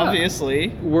it? And obviously,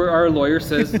 where our lawyer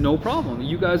says no problem.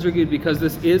 You guys are good because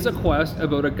this is a quest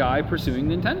about a guy pursuing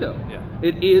Nintendo. Yeah.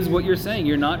 It is what you're saying.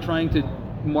 You're not trying to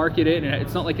market it, and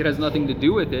it's not like it has nothing to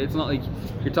do with it. It's not like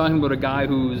you're talking about a guy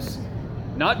who's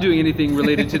not doing anything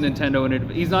related to Nintendo, and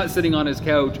he's not sitting on his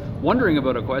couch wondering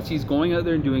about a quest. He's going out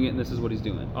there and doing it, and this is what he's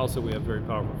doing. Also, we have very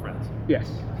powerful friends. Yes.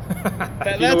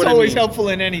 That's always helpful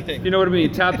in anything. You know what I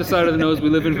mean? Tap the side of the nose. We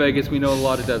live in Vegas. We know a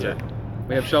lot of desert. Yeah.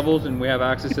 We have shovels, and we have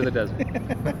access to the desert.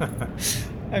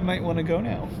 I might want to go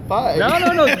now. Bye.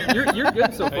 No. You're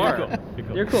good so far. You're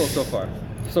cool. You're cool so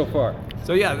far.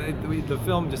 So yeah, the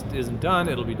film just isn't done.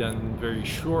 It'll be done very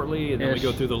shortly, and then we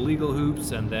go through the legal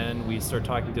hoops, and then we start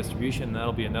talking distribution. And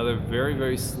that'll be another very,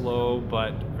 very slow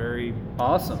but very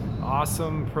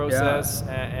awesome process.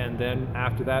 Yeah. And then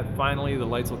after that, finally, the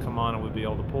lights will come on, and we'll be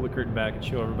able to pull the curtain back and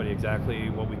show everybody exactly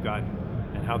what we've got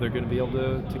and how they're going to be able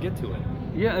to get to it.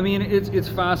 Yeah, I mean, it's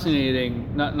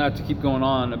fascinating, not to keep going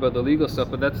on about the legal stuff,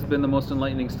 but that's been the most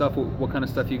enlightening stuff, what kind of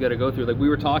stuff you got to go through. Like, we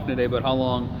were talking today about how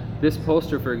long this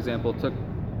poster, for example, took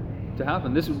to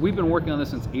happen. We've been working on this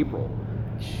since April.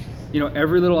 You know,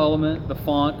 every little element, the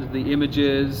font, the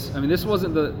images. I mean, this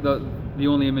wasn't the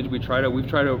only image we tried out. We've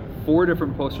tried out 4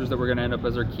 different posters that were going to end up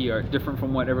as our key art, different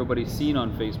from what everybody's seen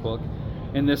on Facebook.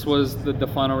 And this was the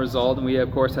final result, and we,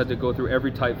 of course, had to go through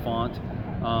every type font.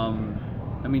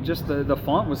 I mean, just the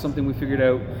font was something we figured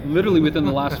out literally within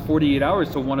the last 48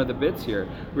 hours to one of the bits here.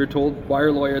 We were told by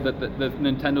our lawyer that the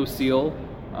Nintendo seal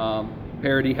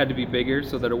parody had to be bigger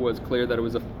so that it was clear that it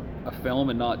was a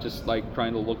film and not just like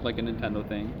trying to look like a Nintendo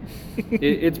thing.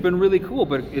 It's been really cool,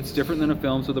 but it's different than a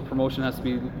film, so the promotion has to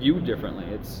be viewed differently.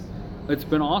 It's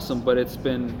been awesome, but it's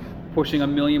been pushing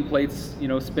 1 million plates, you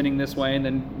know, spinning this way, and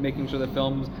then making sure that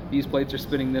these plates are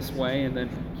spinning this way, and then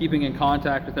keeping in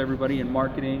contact with everybody in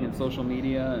marketing and social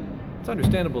media. And it's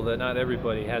understandable that not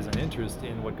everybody has an interest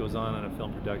in what goes on in a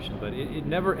film production, but it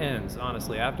never ends,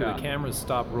 honestly. After the cameras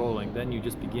stop rolling, then you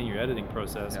just begin your editing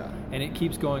process, and it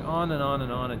keeps going on and on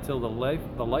and on until the life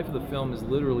of the film is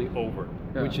literally over,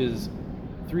 which is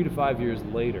 3 to 5 years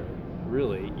later,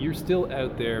 really. You're still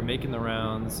out there making the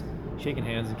rounds, shaking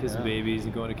hands and kissing babies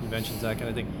and going to conventions, that kind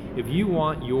of thing. If you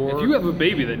have a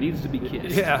baby that needs to be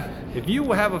kissed, if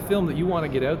you have a film that you want to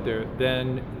get out there,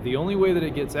 then the only way that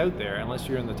it gets out there, unless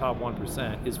you're in the top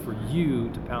 1%, is for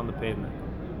you to pound the pavement.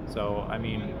 So, I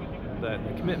mean, the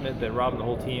commitment that Rob and the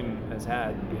whole team has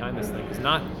had behind this thing is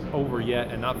not over yet,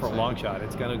 and not for a long shot.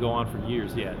 It's going to go on for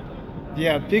years yet.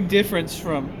 Yeah, big difference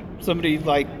from somebody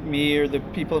like me or the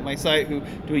people at my site who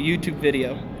do a YouTube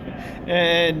video.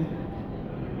 And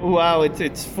wow,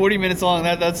 it's 40 minutes long.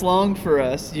 That's long for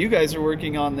us. You guys are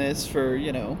working on this for,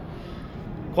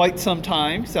 quite some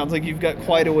time. Sounds like you've got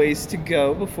quite a ways to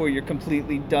go before you're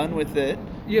completely done with it.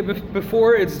 Yeah,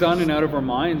 before it's done and out of our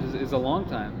minds is a long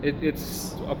time.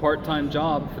 It's a part-time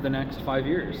job for the next 5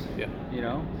 years. Yeah.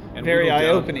 And very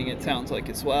eye-opening, it sounds like,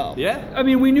 as well. Yeah. I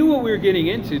mean, we knew what we were getting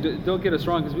into. Don't get us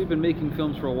wrong, because we've been making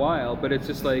films for a while, but it's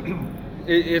just like,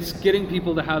 it's getting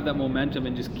people to have that momentum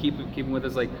and just keeping with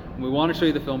us. Like, we want to show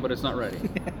you the film, but it's not ready.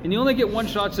 And you only get one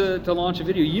shot to launch a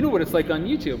video. You know what it's like on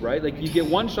YouTube, right? Like, you get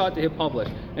one shot to hit publish,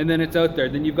 and then it's out there.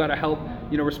 Then you've got to help,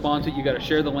 respond to it. You got to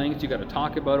share the links. You got to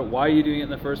talk about it. Why are you doing it in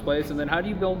the first place? And then how do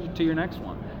you build it to your next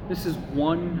one? This is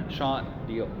one shot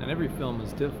deal. And every film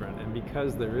is different. And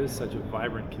because there is such a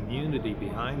vibrant community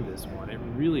behind this one, it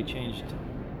really changed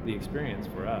the experience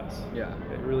for us. Yeah.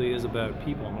 It really is about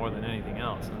people more than anything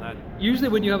else. And that usually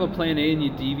when you have a plan A and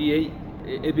you deviate,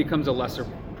 it becomes a lesser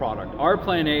product. Our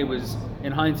plan A was,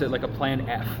 in hindsight, like a plan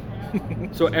F.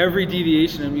 So every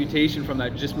deviation and mutation from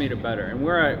that just made it better. And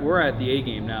we're at the A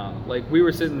game now. Like, we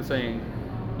were sitting saying,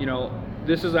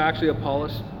 this is actually a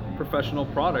polished professional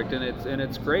product, and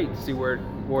it's great to see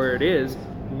where it is.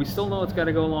 We still know it's got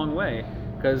to go a long way,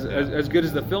 because as good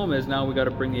as the film is, now we got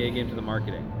to bring the A game to the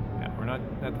marketing. We're not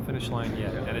at the finish line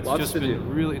yet, and it's Lots just to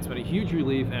do. it's been a huge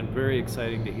relief and very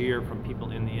exciting to hear from people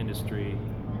in the industry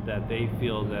that they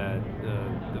feel that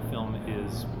the film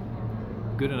is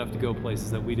good enough to go places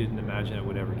that we didn't imagine it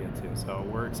would ever get to. So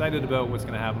we're excited about what's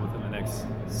going to happen within the next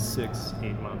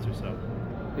 6-8 months or so.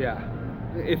 Yeah,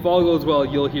 if all goes well,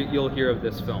 you'll hear of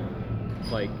this film,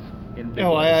 like, in big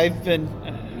ways. I've been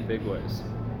in big ways.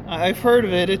 I've heard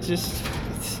of it.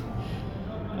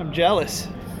 I'm jealous.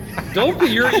 Don't be.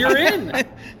 You're in.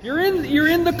 You're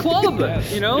in the club.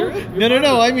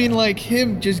 No. I mean, like,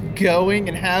 him just going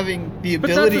and having the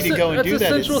ability to go and do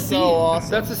that is so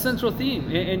awesome. That's a central theme,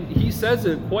 and he says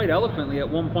it quite eloquently at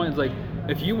one point. It's like,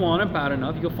 if you want it bad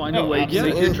enough, you'll find a way to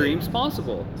make your dreams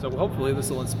possible. So hopefully this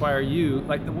will inspire you.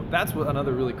 Like, that's what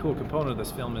another really cool component of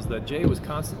this film is, that Jay was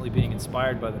constantly being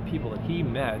inspired by the people that he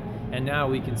met, and now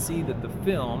we can see that the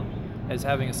film is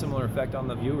having a similar effect on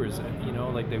the viewers.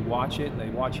 Like, they watch it and they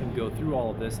watch him go through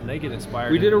all of this, and they get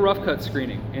inspired. We did a rough cut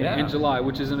screening in July,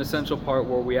 which is an essential part,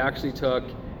 where we actually took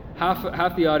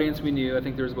half the audience we knew. I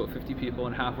think there was about 50 people,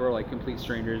 and half were like complete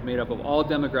strangers, made up of all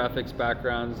demographics,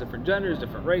 backgrounds, different genders,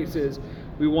 different races.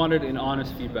 We wanted an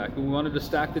honest feedback. We wanted to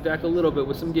stack the deck a little bit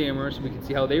with some gamers so we could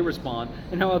see how they respond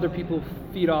and how other people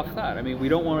feed off that. I mean, we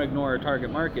don't want to ignore our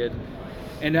target market.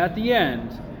 And at the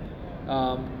end,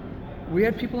 we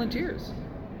had people in tears.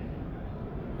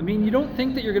 I mean, you don't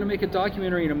think that you're going to make a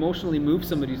documentary and emotionally move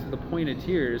somebody to the point of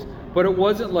tears, but it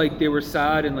wasn't like they were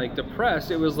sad and like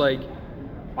depressed. It was like,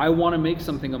 I want to make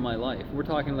something of my life. We're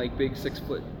talking like big 6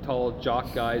 foot tall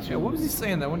jock guys. Yeah, what was he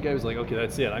saying? That one guy was like, okay,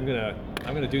 that's it. I'm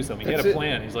gonna do something. He had a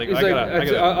plan. He's like,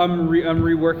 I'm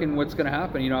reworking what's gonna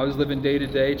happen. I was living day to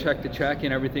day, check to check,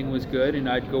 and everything was good. And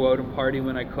I'd go out and party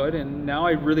when I could. And now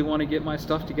I really want to get my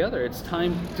stuff together. It's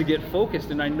time to get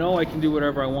focused, and I know I can do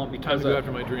whatever I want because time to go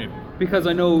after my dream. Because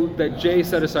I know that Jay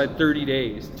set aside 30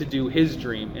 days to do his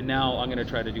dream, and now I'm gonna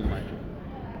try to do my dream.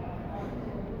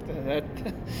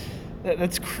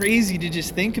 That's crazy to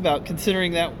just think about,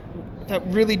 considering that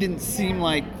really didn't seem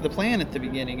like the plan at the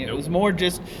beginning. It was more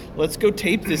just, let's go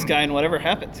tape this guy, and whatever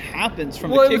happens from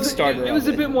the Kickstarter. It was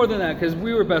a bit more than that, because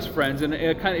we were best friends, and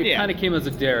it kind of came as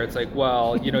a dare. It's like,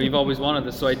 well, you've always wanted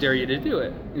this, so I dare you to do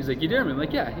it. He's like, you dare me? I'm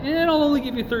like, yeah, and I'll only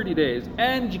give you 30 days,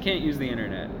 and you can't use the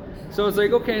internet. So it's like,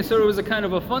 okay, so it was a kind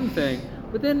of a fun thing.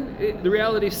 But then the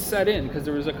reality set in, because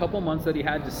there was a couple months that he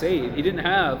had to save. He didn't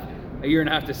have a year and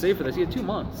a half to save for this. He had 2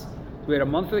 months. So we had a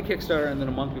month for the Kickstarter, and then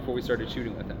a month before we started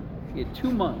shooting with him. He had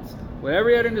 2 months. Whatever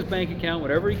he had in his bank account,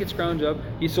 whatever he could scrounge up,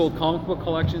 he sold comic book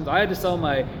collections. I had to sell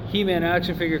my He-Man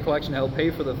action figure collection to help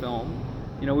pay for the film.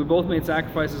 We both made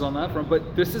sacrifices on that front,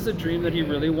 but this is a dream that he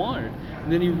really wanted.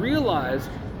 And then he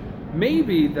realized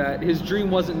maybe that his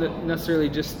dream wasn't necessarily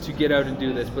just to get out and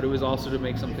do this, but it was also to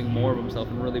make something more of himself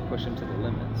and really push him to the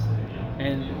limits.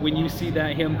 And when you see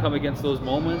him come against those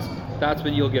moments, that's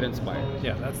when you'll get inspired.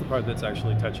 Yeah, that's the part that's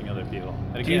actually touching other people.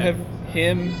 And again, do you have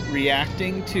him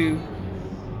reacting to,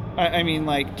 I mean,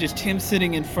 like, just him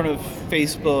sitting in front of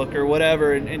Facebook or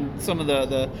whatever, and some of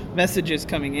the messages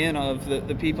coming in of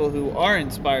the people who are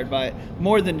inspired by it,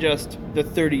 more than just the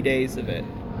 30 days of it?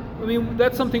 I mean,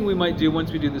 that's something we might do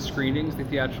once we do the screenings, the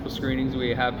theatrical screenings.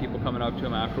 We have people coming up to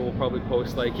him after. We'll probably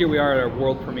post, like, here we are at our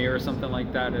world premiere or something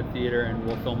like that at a theater, and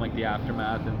we'll film like the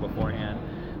aftermath and beforehand.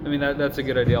 I mean, that's a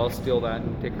good idea. I'll steal that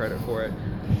and take credit for it.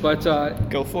 But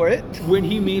go for it. When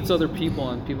he meets other people,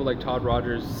 and people like Todd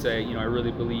Rogers say, I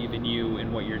really believe in you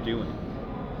and what you're doing.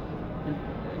 And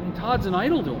I mean, Todd's an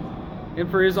idol to him. And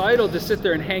for his idol to sit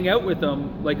there and hang out with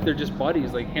them like they're just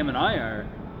buddies, like him and I are,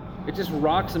 it just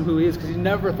rocks him who he is, because he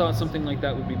never thought something like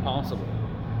that would be possible.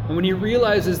 And when he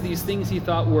realizes these things he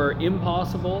thought were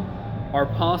impossible are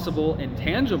possible and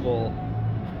tangible,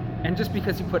 and just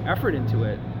because he put effort into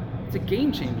it, it's a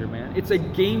game changer, man. It's a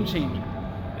game changer.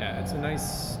 Yeah, it's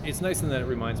nice in that it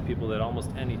reminds people that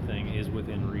almost anything is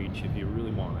within reach if you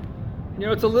really want it.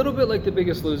 It's a little bit like The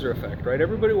Biggest Loser effect, right?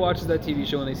 Everybody watches that TV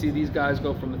show and they see these guys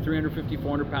go from the 350,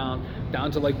 400 pounds down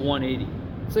to like 180.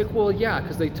 It's like, well, yeah,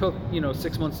 because they took,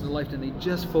 6 months of their life and they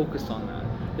just focused on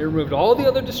that. They removed all the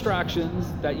other distractions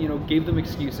that, gave them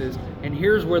excuses, and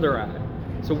here's where they're at.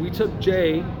 So we took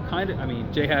Jay,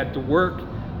 Jay had to work,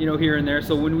 here and there.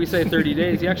 So when we say 30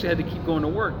 days, he actually had to keep going to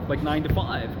work, like 9 to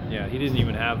 5. Yeah, he didn't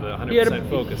even have the 100%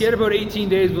 focus. He had about 18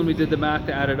 days when we did the math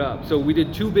to add it up. So we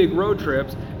did 2 big road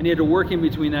trips, and he had to work in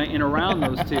between that and around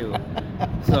those 2.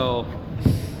 So,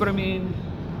 but I mean...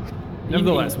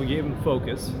 Nevertheless, we gave him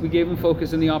focus. We gave him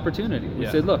focus and the opportunity. We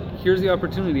said, look, here's the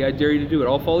opportunity. I dare you to do it.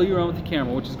 I'll follow you around with the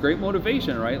camera, which is great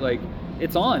motivation, right? Like,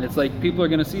 it's on. It's like, people are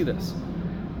going to see this.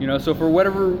 So for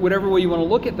whatever way you want to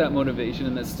look at that motivation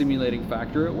and that stimulating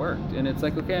factor, it worked. And it's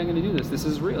like, okay, I'm going to do this. This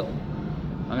is real.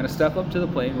 I'm going to step up to the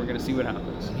plate and we're going to see what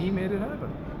happens. He made it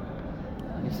happen.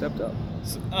 He stepped up.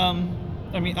 So,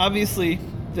 obviously,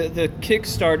 the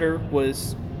Kickstarter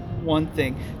was one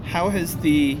thing. How has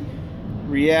the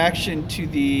reaction to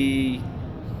the,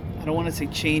 I don't want to say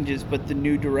changes, but the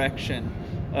new direction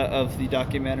of the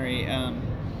documentary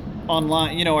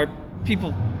online, are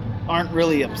people aren't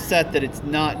really upset that it's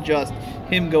not just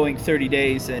him going 30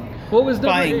 days and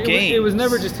buying games. It was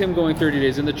never just him going 30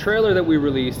 days. In the trailer that we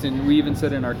released, and we even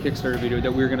said in our Kickstarter video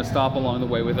that we were going to stop along the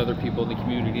way with other people in the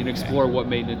community and explore what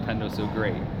made Nintendo so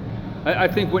great. I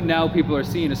think what now people are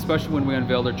seeing, especially when we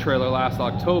unveiled our trailer last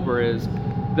October, is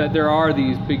that there are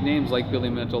these big names like Billy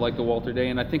Minto, like the Walter Day,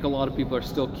 and I think a lot of people are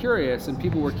still curious, and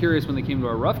people were curious when they came to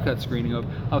our rough cut screening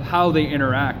of how they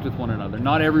interact with one another.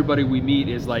 Not everybody we meet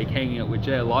is like hanging out with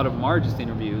Jay. A lot of them are just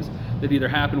interviews that either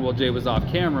happened while Jay was off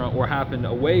camera or happened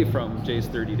away from Jay's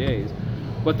 30 days.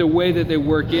 But the way that they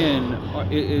work in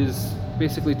is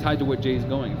basically tied to what Jay's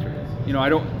going through.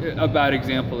 A bad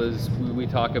example is we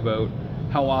talk about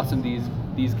how awesome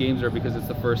these games are because it's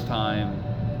the first time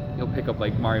he'll pick up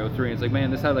like Mario 3 and it's like,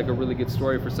 man, this had like a really good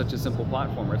story for such a simple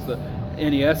platformer. It's the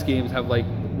NES games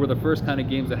were the first kind of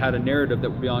games that had a narrative that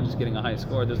were beyond just getting a high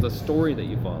score. There's a story that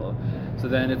you follow. So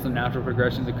then it's a natural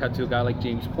progression to cut to a guy like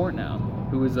James Portnow,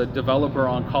 who is a developer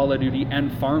on Call of Duty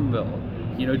and Farmville,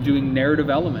 doing narrative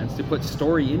elements to put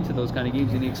story into those kind of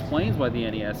games. And he explains why the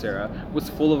NES era was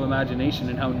full of imagination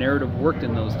and how narrative worked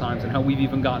in those times and how we've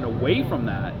even gotten away from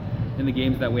that in the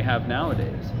games that we have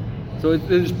nowadays. So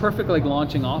there's perfect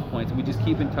launching off points, and we just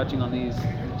keep in touching on these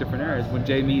different areas. When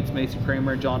Jay meets Macy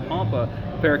Kramer and John Pompa,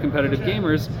 a pair of competitive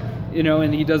gamers,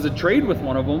 and he does a trade with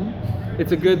one of them,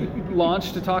 it's a good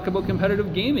launch to talk about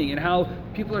competitive gaming and how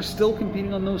people are still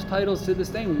competing on those titles to this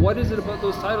day. What is it about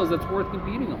those titles that's worth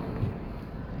competing on?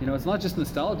 It's not just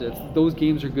nostalgia. It's those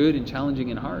games are good and challenging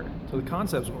and hard. So the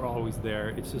concepts were always there.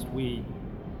 It's just we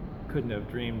couldn't have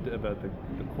dreamed about the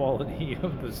quality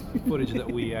of this footage that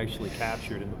we actually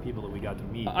captured and the people that we got to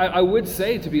meet. I would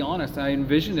say, to be honest, I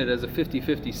envisioned it as a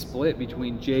 50-50 split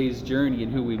between Jay's journey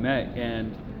and who we met,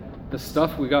 and the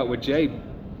stuff we got with Jay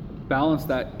balanced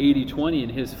that 80-20 in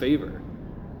his favor.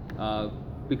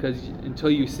 Because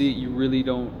until you see it, you really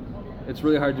don't, it's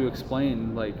really hard to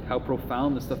explain how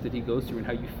profound the stuff that he goes through and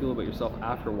how you feel about yourself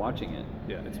after watching it.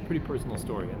 Yeah, it's a pretty personal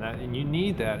story, and you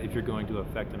need that if you're going to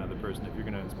affect another person, if you're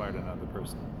going to inspire another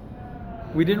person.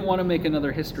 We didn't want to make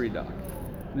another history doc.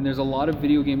 There's a lot of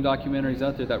video game documentaries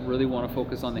out there that really want to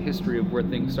focus on the history of where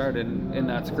things started, and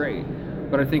that's great.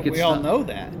 But I think we all know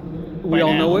that. We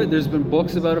all know it. There's been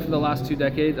books about it for the last 2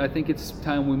 decades. I think it's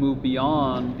time we move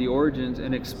beyond the origins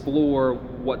and explore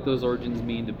what those origins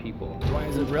mean to people. Why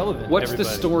is it relevant? What's the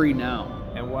story now?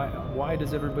 And why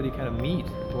does everybody kind of meet?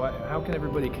 How can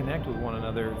everybody connect with one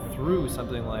another through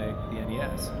something like the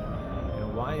NES?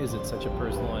 Why is it such a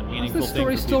personal and meaningful thing? The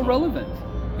story's still relevant.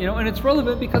 And it's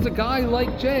relevant because a guy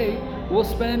like Jay will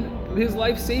spend his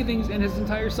life savings and his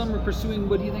entire summer pursuing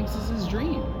what he thinks is his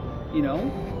dream.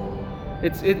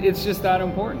 It's just that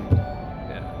important.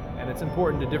 Yeah, and it's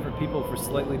important to different people for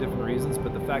slightly different reasons,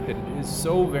 but the fact that it is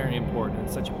so very important and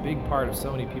such a big part of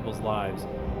so many people's lives,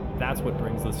 that's what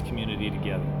brings this community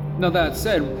together. Now that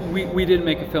said, we didn't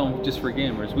make a film just for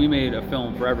gamers. We made a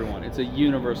film for everyone. It's a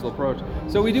universal approach.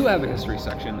 So we do have a history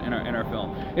section in our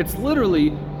film. It's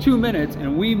literally 2 minutes,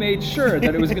 and we made sure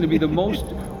that it was going to be the most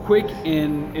quick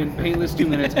and painless 2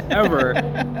 minutes ever,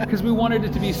 because we wanted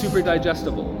it to be super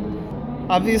digestible.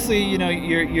 Obviously,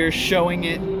 you're showing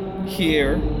it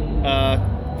here.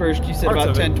 First, you said Parts about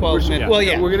of it. 10, 12 minutes. Yeah. Well,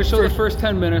 yeah. We're going to show the first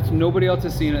 10 minutes. Nobody else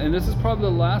has seen it. And this is probably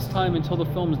the last time until the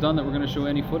film's done that we're going to show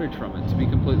any footage from it, to be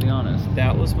completely honest.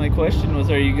 That was my question,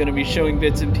 are you going to be showing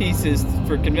bits and pieces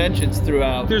for conventions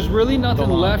throughout? There's really nothing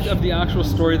left of the actual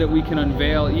story that we can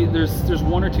unveil. There's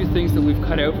one or two things that we've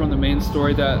cut out from the main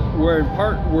story that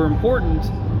were important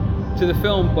to the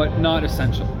film, but not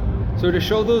essential. So to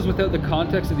show those without the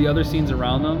context of the other scenes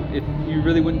around them, you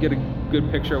really wouldn't get a good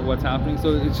picture of what's happening.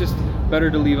 So it's just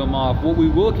better to leave them off. What we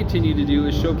will continue to do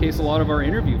is showcase a lot of our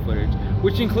interview footage,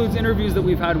 which includes interviews that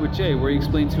we've had with Jay, where he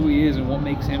explains who he is and what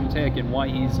makes him tick and why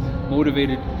he's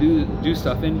motivated to do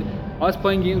stuff. And us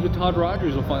playing games with Todd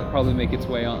Rogers will probably make its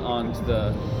way onto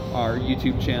our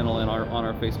YouTube channel and on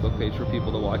our Facebook page for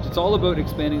people to watch. It's all about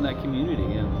expanding that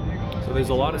community. And so there's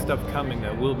a lot of stuff coming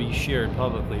that will be shared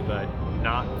publicly, but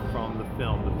not from the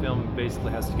film. The film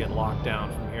basically has to get locked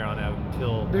down from here on out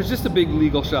until... There's just a big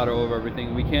legal shadow over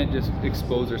everything. We can't just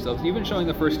expose ourselves. Even showing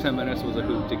the first 10 minutes was a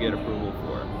hoop to get approval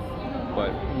for.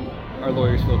 But our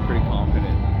lawyers feel pretty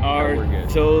confident that we're good.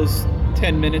 Those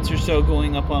 10 minutes or so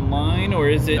going up online, or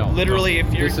is it literally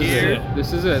if you're here?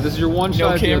 This is it. This is your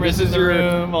one-shot deal. Cameras This is in the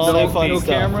room, all that fun stuff.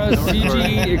 No cameras,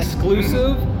 CG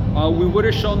exclusive. We would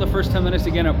have shown the first 10 minutes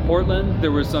again at Portland.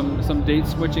 There was some date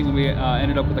switching, and we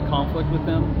ended up with a conflict with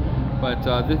them. But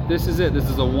this is it. This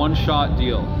is a one-shot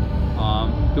deal.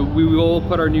 We will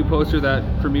put our new poster that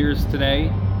premieres today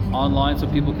online so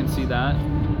people can see that.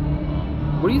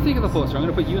 What do you think of the poster? I'm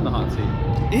going to put you in the hot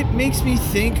seat. It makes me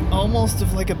think almost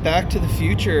of like a Back to the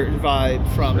Future vibe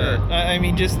from it. I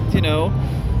mean, just,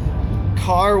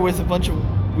 car with a bunch of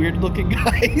weird-looking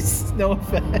guys, no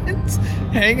offense,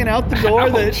 hanging out the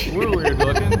door. We're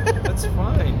weird-looking. That's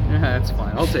fine. Yeah, that's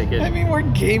fine. I'll take it. I mean, we're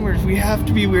gamers. We have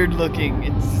to be weird-looking.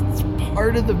 It's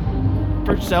part of the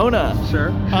persona.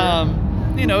 Sure.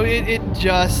 It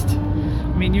just...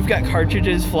 I mean, you've got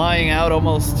cartridges flying out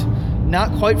almost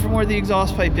not quite from where the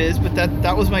exhaust pipe is, but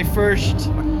that was my first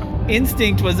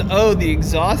instinct was, the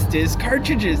exhaust is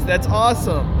cartridges. That's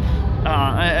awesome.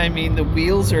 I mean, the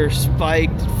wheels are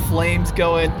spiked, flames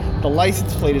going. The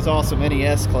license plate is awesome,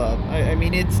 NES Club. I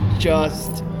mean, it's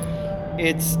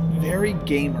very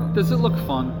gamer. Does it look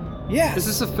fun? Yes. Is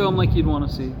this a film like you'd want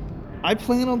to see? I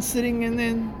plan on sitting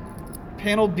in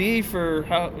panel B for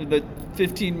the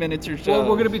 15 minutes or so. Well,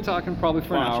 we're going to be talking probably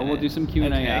for an hour. We'll do some Q&A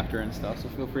Okay. after and stuff, so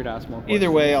feel free to ask more questions.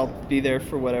 Either way, I'll be there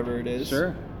for whatever it is.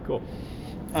 Sure. Cool.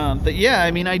 But yeah,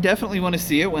 I mean, I definitely want to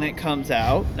see it when it comes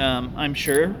out. I'm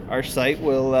sure our site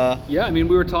will yeah, I mean,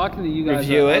 we were talking to you guys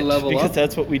review at it Level because Up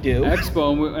that's what we do.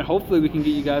 Expo, and hopefully we can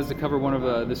get you guys to cover one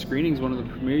of the screenings, one of the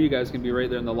premiere. You guys can be right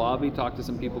there in the lobby, talk to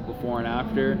some people before and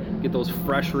after, get those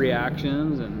fresh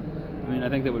reactions, and I mean, I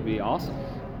think that would be awesome.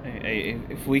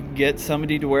 If we can get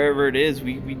somebody to wherever it is,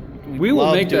 we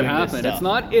will make that happen. It's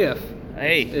not if.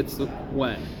 Hey, it's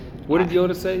when. What did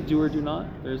Yoda say? Do or do not?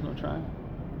 There is no try.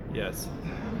 Yes.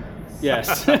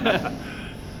 Yes.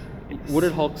 What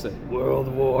did Hulk say? World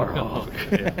War Hulk.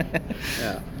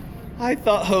 Yeah. I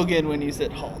thought Hogan when you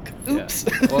said Hulk. Oops.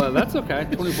 Yeah. Well, that's okay.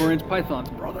 24-inch pythons,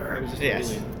 brother.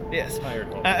 Yes.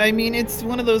 I mean, it's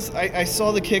one of those. I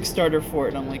saw the Kickstarter for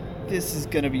it, and I'm like, this is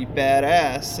gonna be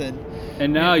badass.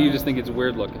 And now you just think it's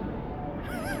weird looking.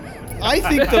 I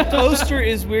think the poster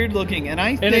is weird looking, and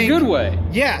I think in a good way.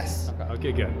 Yes.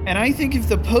 Okay, good. And I think if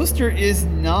the poster is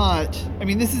not, I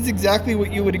mean, this is exactly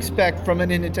what you would expect from a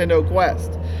Nintendo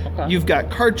Quest. Okay. You've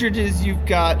got cartridges, you've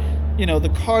got,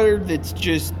 the card that's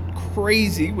just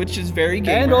crazy, which is very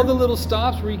gamer. And all the little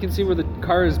stops where you can see where the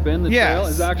car has been, the trail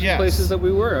is actually places that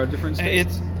we were, different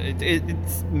states.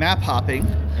 It's map hopping.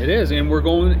 It is, and we're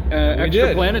going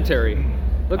extraplanetary.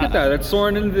 Look at that. That's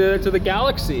soaring to the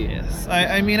galaxy. Yes.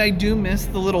 I mean, I do miss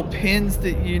the little pins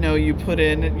that, you put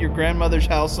in at your grandmother's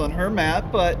house on her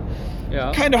map, but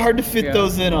kind of hard to fit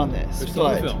those in on this. They're still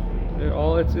in the film.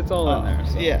 It's all in there.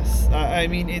 So. Yes. I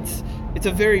mean, it's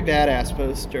a very badass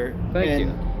poster. Thank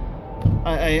you.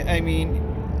 I mean,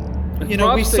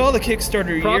 we saw the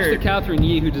Kickstarter props to Catherine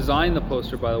Yee, who designed the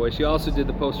poster, by the way. She also did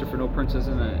the poster for No Princess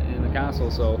in the Castle,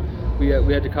 so we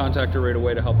had to contact her right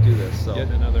away to help do this. So. Yet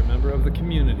another member of the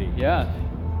community. Yeah.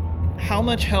 How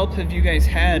much help have you guys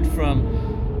had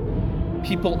from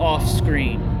people off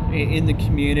screen in the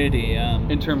community?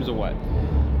 In terms of what?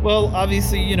 Well,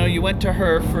 obviously, you went to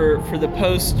her for the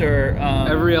poster.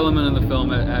 Every element in the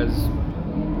film has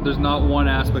There's not one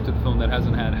aspect of the film that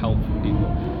hasn't had help from people.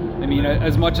 I mean,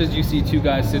 as much as you see two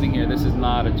guys sitting here, this is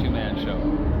not a two-man show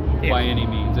by any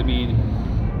means. I mean,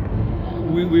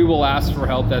 we will ask for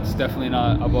help. That's definitely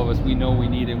not above us. We know we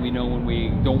need it. We know when we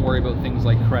don't worry about things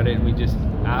like credit and we just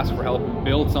ask for help and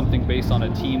build something based on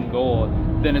a team goal,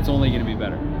 then it's only going to be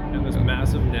better. And this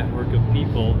massive network of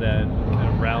people that kind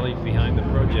of rallied behind the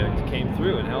project came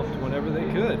through and helped whenever they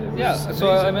could. So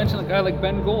I mentioned a guy like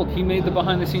Ben Gold. He made the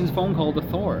behind-the-scenes phone call to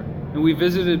Thor. And we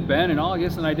visited Ben in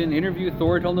August, and I didn't interview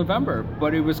Thor till November,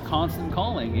 but it was constant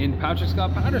calling. And Patrick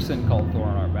Scott Patterson called Thor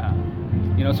on our behalf.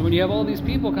 You know, so when you have all these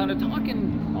people kind of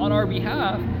talking on our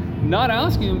behalf, not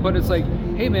asking him, but it's like,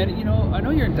 hey man, you know, I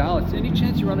know you're in Dallas. Any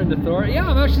chance you run into Thor? Yeah,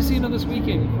 I'm actually seeing him this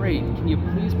weekend. Great. Can you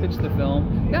please pitch the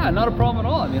film? Yeah, not a problem at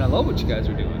all. I mean, I love what you guys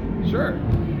are doing. Sure.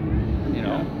 You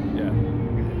know?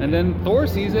 Yeah. And then Thor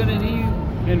sees it and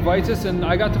he invites us, and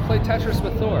I got to play Tetris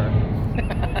with Thor.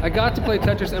 I got to play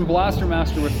Tetris and Blaster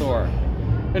Master with Thor.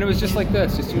 And it was just like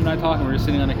this, just you and I talking. We're just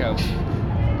sitting on the couch.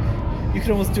 You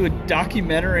could almost do a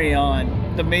documentary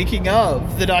on the making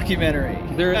of the documentary.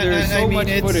 There's so much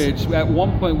footage. At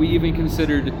one point, we even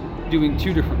considered doing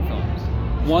two different films.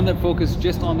 One that focused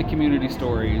just on the community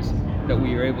stories that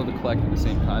we were able to collect at the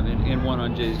same time, and one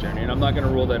on Jay's journey. And I'm not going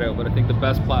to rule that out, but I think the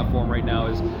best platform right now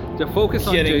is to focus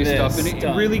on Jay's stuff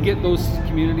and really get those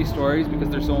community stories because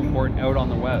they're so important out on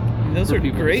the web. And those are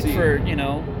great for, you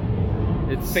know,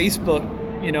 it's Facebook.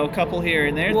 You know, a couple here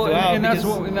and there. Well, and that's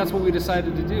what we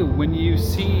decided to do. When you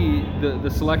see the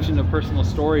selection of personal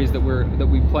stories that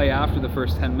we play after the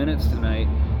first 10 minutes tonight,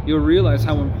 you'll realize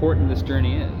how important this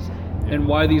journey is, and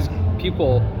why these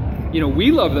people, you know,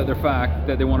 we love the fact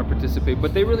that they want to participate,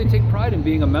 but they really take pride in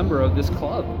being a member of this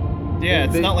club. Yeah,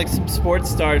 it's not like some sports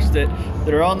stars that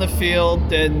are on the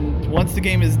field, and once the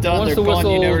game is done, they're gone.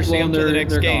 You never see them to the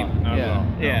next game.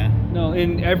 Yeah. No,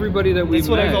 and everybody that we've That's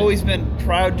what I've always been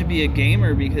proud to be a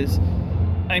gamer because,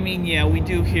 I mean, yeah, we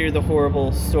do hear the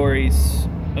horrible stories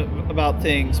about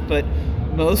things, but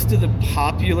most of the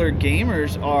popular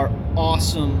gamers are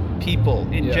awesome people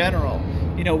in general.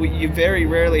 You know, you very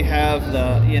rarely have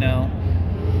the, you know,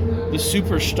 the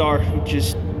superstar who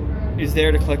just is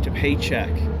there to collect a paycheck.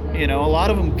 You know, a lot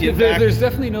of them give back. There's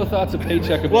definitely no thoughts of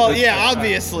paycheck. Well, yeah,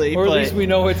 obviously. Or at least we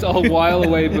know it's a while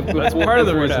away. That's part of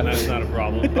the reason that's not a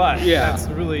problem. But that's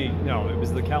really, no, it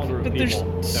was the caliber of people.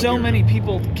 But there's so many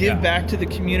people give back to the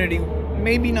community,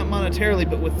 maybe not monetarily,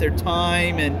 but with their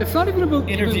time and it's not even about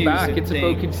interviews giving back. It's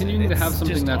about continuing to have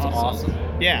something that's awesome.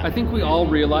 Yeah. I think we all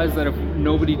realize that if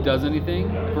nobody does anything,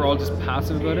 if we're all just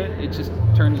passive about it, it just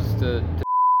turns to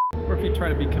or if you try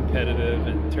to be competitive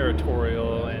and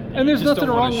territorial and there's nothing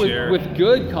wrong with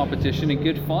good competition and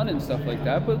good fun and stuff like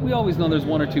that, but we always know there's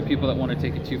one or two people that want to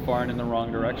take it too far and in the wrong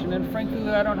direction, and frankly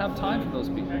I don't have time for those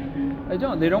people. I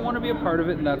don't. They don't want to be a part of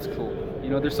it, and that's cool. You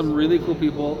know, there's some really cool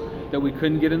people that we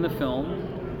couldn't get in the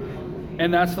film,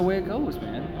 and that's the way it goes,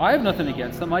 man. I have nothing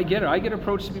against them. I get it. I get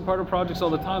approached to be part of projects all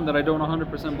the time that I don't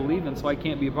 100% believe in, so I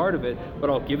can't be a part of it, but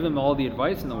I'll give them all the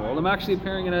advice in the world. I'm actually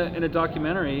appearing in a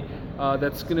documentary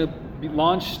that's going to be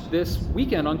launched this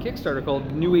weekend on Kickstarter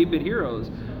called New 8-Bit Heroes,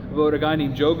 about a guy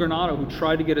named Joe Granato who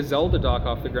tried to get a Zelda dock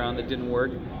off the ground that didn't work,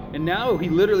 and now he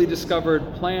literally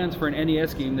discovered plans for an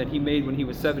NES game that he made when he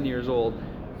was 7 years old.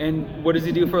 And what does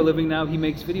he do for a living now? He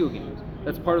makes video games.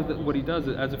 That's part of what he does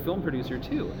as a film producer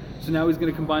too. So now he's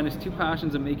going to combine his two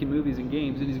passions of making movies and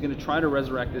games, and he's going to try to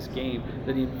resurrect this game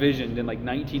that he envisioned in like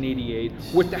 1988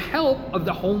 with the help of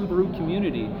the homebrew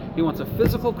community. He wants a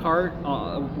physical cart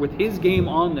with his game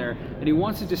on there, and he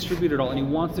wants to distribute it all, and he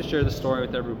wants to share the story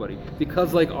with everybody.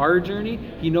 Because like our journey,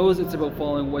 he knows it's about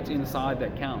following what's inside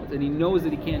that counts, and he knows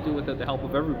that he can't do it without the help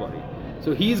of everybody.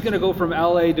 So he's going to go from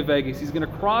LA to Vegas. He's going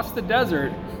to cross the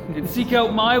desert and seek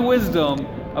out my wisdom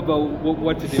about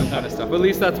what to do kind of stuff. At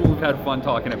least that's what we've had fun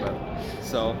talking about.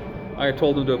 So I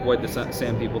told him to avoid the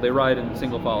sand people. They ride in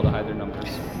single file to hide their numbers.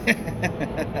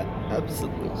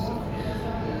 Absolutely.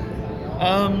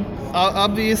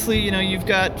 Obviously, you know, you've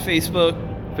got Facebook.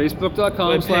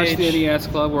 Facebook.com/the NES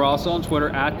Club. We're also on Twitter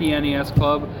 @the NES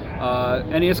Club.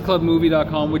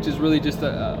 NESClubmovie.com, which is really just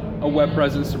a web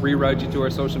presence to reroute you to our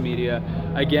social media.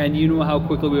 Again, you know how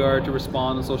quickly we are to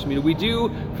respond on social media. We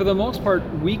do, for the most part,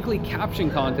 weekly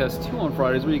caption contests too on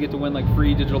Fridays where you get to win like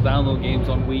free digital download games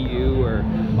on Wii U or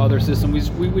other systems.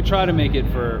 We try to make it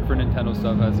for Nintendo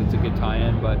stuff as it's a good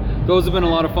tie-in, but those have been a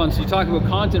lot of fun. So you talk about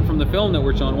content from the film that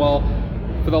we're showing. Well,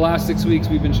 for the last 6 weeks,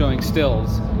 we've been showing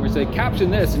stills. We say, caption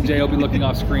this, and Jay will be looking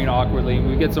off screen awkwardly.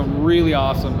 We get some really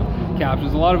awesome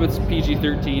captions. A lot of it's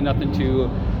PG-13, nothing too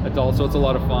adult, so it's a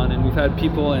lot of fun. And we've had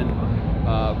people in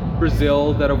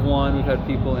Brazil that have won. We've had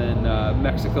people in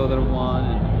Mexico that have won.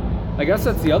 And I guess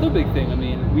that's the other big thing. I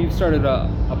mean, we've started a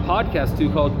podcast too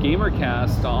called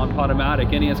Gamercast on Podomatic,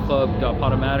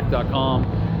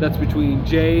 nesclub.podomatic.com. That's between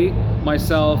Jay,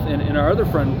 myself, and our other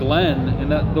friend Glenn,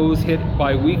 and those hit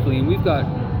bi-weekly. And we've got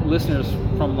listeners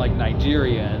from like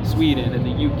Nigeria and Sweden and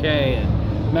the UK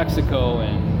and Mexico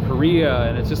and Korea,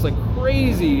 and it's just like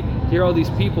crazy to hear all these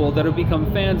people that have become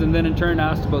fans and then in turn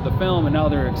asked about the film, and now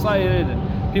they're excited,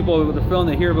 and people with the film,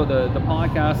 they hear about the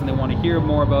podcast and they want to hear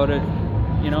more about it.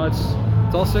 You know, it's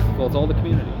all cyclical. It's all the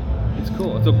community. It's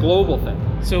cool. It's a global thing.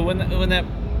 So when that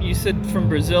you said from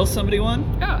Brazil somebody won?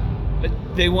 Yeah.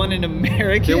 They won an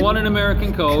American. They won an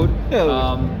American code.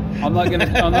 I'm not gonna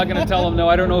tell them no.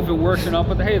 I don't know if it works or not,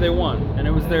 but hey, they won, and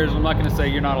it was theirs. I'm not gonna say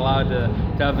you're not allowed to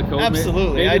have the code.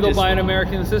 Absolutely. Maybe they'll buy an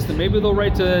American system. Maybe they'll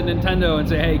write to Nintendo and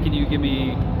say, hey, can you give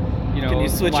me, can you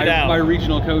switch it out? My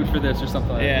regional code for this or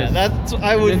something like that. Yeah, that's.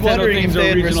 I was wondering if they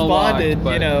had responded.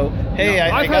 Locked, hey,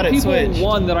 I got it switched. I've had people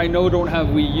won that I know don't have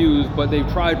Wii U's, but they've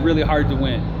tried really hard to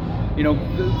win. You know,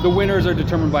 the winners are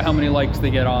determined by how many likes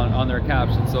they get on their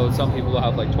caption. So some people will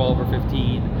have like 12 or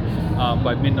 15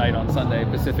 by midnight on Sunday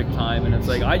Pacific time, and it's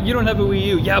like, you don't have a Wii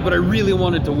U. Yeah, but I really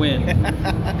wanted to win.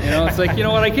 It's like, you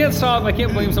know what? I can't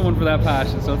blame someone for that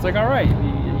passion. So it's like, all right,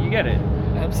 you get it.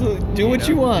 Absolutely, do what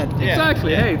you want. Yeah.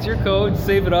 Exactly. Yeah. Hey, it's your code.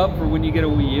 Save it up for when you get a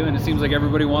Wii U, and it seems like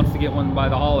everybody wants to get one by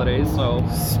the holidays. So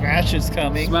Smash is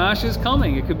coming.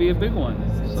 It could be a big one.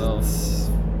 So.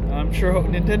 I'm sure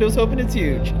Nintendo's hoping it's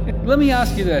huge. Let me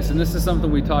ask you this, and this is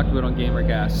something we talked about on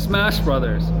Gamercast. Smash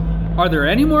Brothers. Are there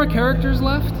any more characters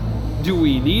left? Do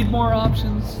we need more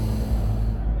options?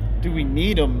 Do we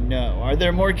need them? No. Are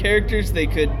there more characters they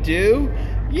could do?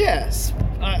 Yes.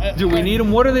 Do we need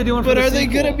them? What are they doing for the sequel? But are they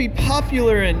going to be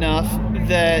popular enough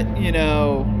that,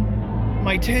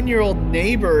 my 10-year-old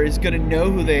neighbor is going to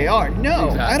know who they are? No.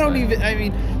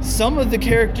 Exactly. Some of the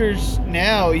characters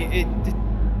now,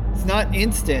 it's not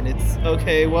instant. It's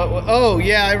okay. What? Oh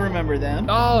yeah, I remember them.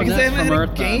 Oh, because they haven't had a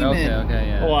Earthbound. game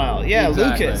in a while. Yeah,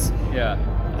 exactly. Lucas. Yeah.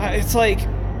 It's like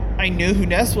I knew who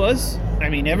Ness was. I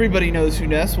mean, everybody knows who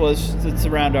Ness was that's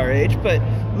around our age. But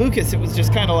Lucas, it was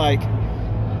just kind of like,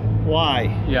 why?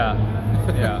 Yeah.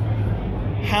 Yeah.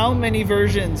 How many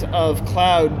versions of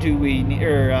Cloud do we need,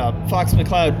 or Fox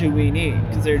McCloud do we need?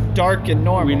 Because they're dark and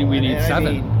normal. We need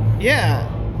 7. Yeah.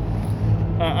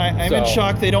 I'm in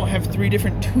shock they don't have 3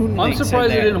 different Toon Links. I'm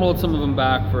surprised they didn't hold some of them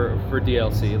back for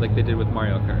DLC like they did with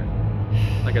Mario Kart,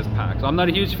 like as packs. I'm not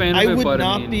a huge fan of it, but I would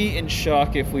not be in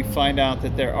shock if we find out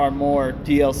that there are more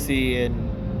DLC in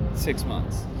 6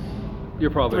 months. You're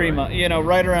probably 3 months.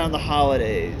 Right around the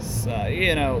holidays.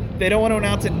 They don't want to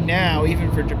announce it now,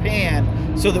 even for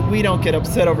Japan, so that we don't get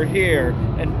upset over here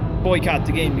and boycott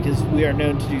the game because we are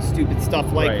known to do stupid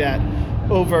stuff like that.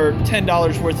 Over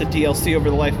 $10 worth of DLC over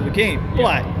the life of a game. Yeah.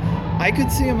 But I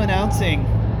could see them announcing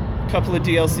a couple of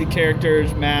DLC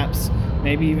characters, maps,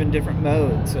 maybe even different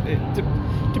modes. It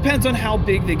depends on how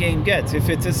big the game gets, if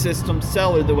it's a system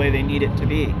seller the way they need it to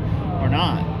be or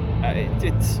not.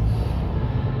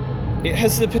 It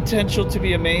has the potential to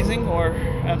be amazing or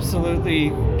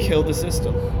absolutely kill the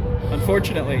system.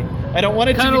 Unfortunately, I don't want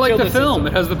it to kill the system. Kind of like the film.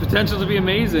 It has the potential to be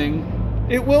amazing.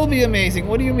 It will be amazing.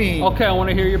 What do you mean? Okay, I want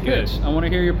to hear your pitch. I want to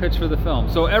hear your pitch for the film.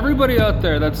 So everybody out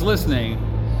there that's listening,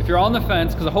 if you're on the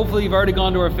fence, because hopefully you've already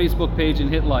gone to our Facebook page and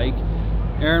hit like.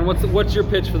 Aaron, what's your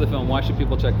pitch for the film? Why should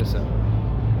people check this out?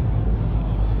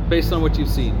 Based on what you've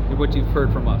seen and what you've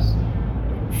heard from us.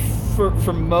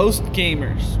 For most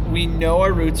gamers, we know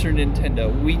our roots are Nintendo.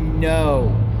 We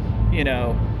know,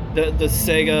 the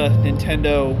Sega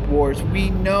Nintendo wars. We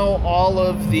know all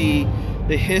of the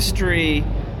history.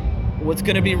 What's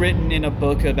going to be written in a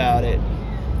book about it.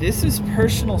 This is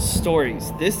personal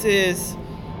stories. This is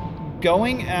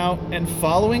going out and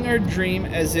following our dream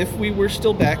as if we were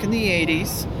still back in the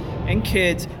 80s and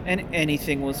kids and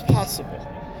anything was possible.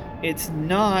 It's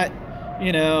not,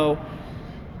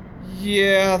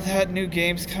 that new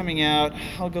game's coming out.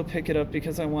 I'll go pick it up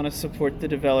because I want to support the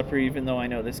developer even though I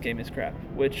know this game is crap,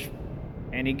 which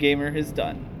any gamer has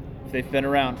done if they've been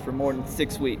around for more than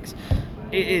 6 weeks.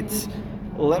 It's...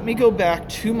 Let me go back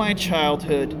to my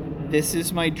childhood. This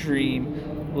is my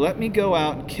dream. Let me go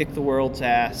out and kick the world's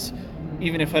ass,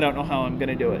 even if I don't know how I'm going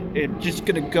to do it. I'm just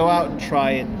going to go out and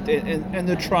try it, and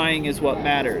the trying is what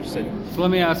matters. So let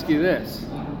me ask you this.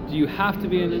 Do you have to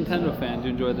be a Nintendo fan to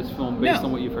enjoy this film based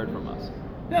on what you've heard from us?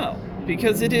 No,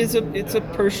 because it's a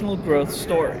personal growth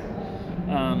story.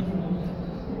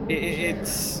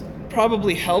 It's...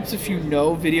 probably helps if you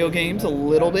know video games a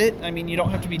little bit. I mean, you don't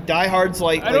have to be diehards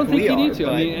like we are. I don't think you need to.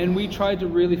 And we tried to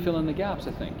really fill in the gaps,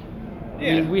 I think.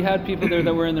 I mean, we had people there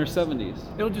that were in their 70s.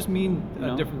 It'll just mean You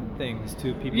know? different things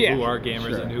to people Yeah. who are gamers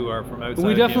Sure. and who are from outside. But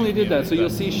we of the definitely gaming did that. So you'll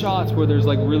community, see shots where there's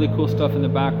like really cool stuff in the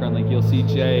background. Like you'll see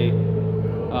Jay,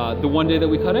 the one day that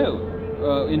we cut out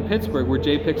in Pittsburgh, where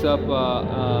Jay picks up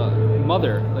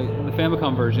Mother, like the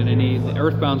Famicom version, and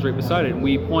Earthbound's right beside it. And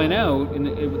we point out, and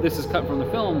this is cut from the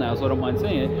film now, so I don't mind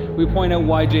saying it. We point out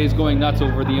why Jay's going nuts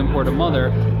over the import of Mother,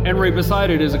 and right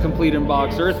beside it is a complete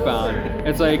in-box Earthbound.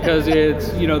 It's like because it's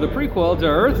the prequel to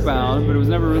Earthbound, but it was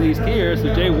never released here,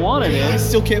 so Jay wanted I it.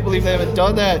 still can't believe they haven't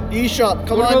done that. eShop,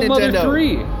 come What on, about Nintendo. Mother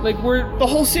 3? Like the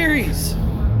whole series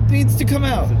needs to come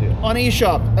out on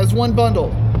eShop as one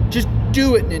bundle. Just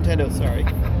do it, Nintendo. Sorry.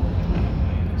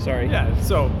 Yeah.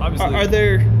 So obviously, Are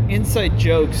there inside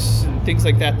jokes and things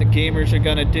like that gamers are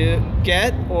gonna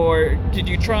get, or did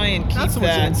you try and keep not so much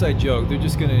that? an inside joke. They're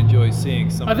just going to enjoy seeing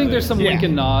some. I think there's some wink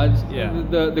and nods. Yeah.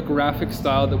 The graphic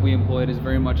style that we employed is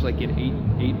very much like an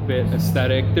 8-bit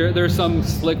aesthetic. There's some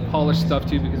slick, polished stuff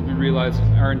too, because we realize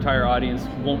our entire audience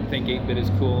won't think 8-bit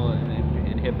is cool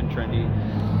and hip and trendy.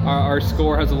 Our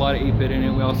score has a lot of 8-bit in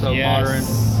it. We also have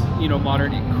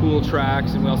modern cool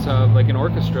tracks, and we also have like an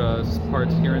orchestra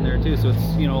parts here and there too. So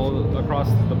it's across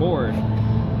the board.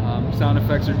 Sound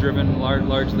effects are driven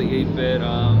largely 8-bit.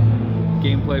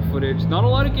 Gameplay footage, not a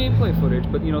lot of gameplay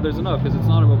footage, but there's enough because it's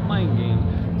not about playing games;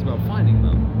 it's about finding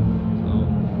them. So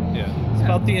It's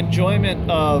about the enjoyment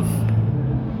of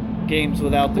games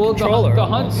without the controller. The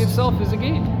hunt almost. itself is a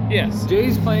game. Yes.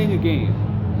 Jay's playing a game,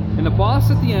 and the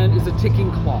boss at the end is a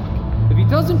ticking clock. If he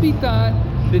doesn't beat that,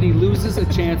 then he loses a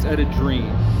chance at a dream.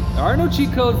 There are no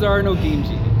cheat codes. There are no game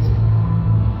genies.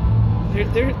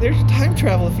 There's time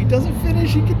travel. If he doesn't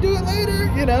finish, he can do it later.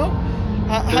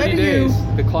 How 30 do days.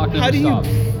 you? The clock never How do stops.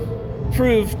 you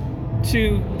prove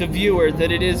to the viewer that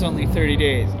it is only 30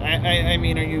 days? I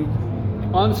mean, are you?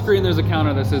 On screen, there's a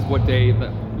counter that says what day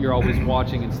that you're always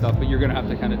watching and stuff, but you're gonna have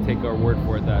to kind of take our word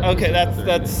for it. Okay,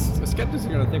 that's. The skeptics are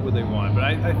going to think what they want, but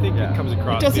I think it comes It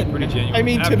across doesn't. being pretty genuine. I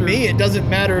mean, to me, it doesn't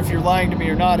matter if you're lying to me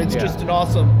or not. It's just an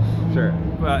awesome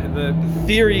the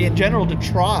theory in general to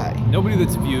try. Nobody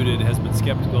that's viewed it has been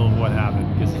skeptical of what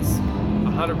happened because it's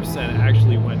 100%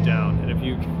 actually went down. And if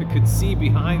you could see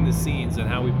behind the scenes and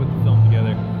how we put the film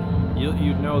together,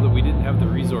 you'd know that we didn't have the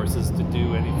resources to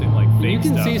do anything like fake You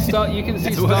can stuff. see stuff. You can see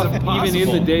It stuff wasn't even in the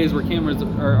possible. days where cameras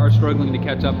are struggling to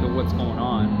catch up to what's going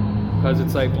on, because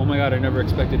it's like, oh my god, I never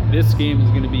expected this game is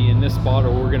going to be in this spot,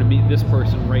 or we're going to meet this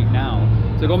person right now.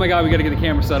 It's like, oh my god, we got to get the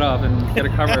camera set up and got to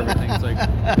cover everything. It's like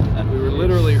we were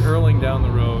literally hurling down the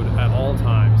road at all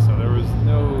times, so there was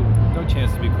no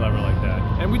chance to be clever like that,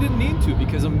 and we didn't need to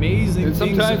because amazing and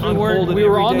things sometimes unfolded we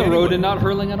were every on the day road anyway. and not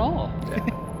hurling at all.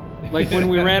 Like when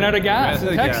we ran out of gas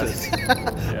in Texas.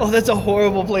 Oh, that's a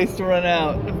horrible place to run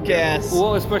out of gas.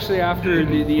 Well, especially after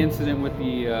the incident with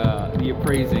the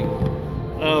appraising.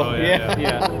 Oh, yeah.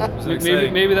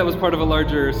 Maybe that was part of a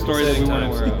larger story that we weren't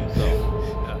aware of.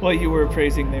 So. Well, you were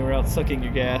appraising, they were out sucking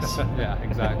your gas. Yeah,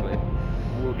 exactly.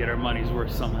 We'll get our money's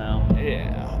worth somehow.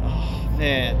 Yeah. Oh,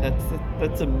 man,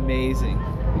 that's amazing.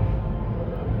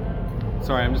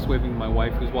 Sorry, I'm just waving my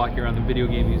wife who's walking around the video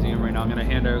game museum right now. I'm going to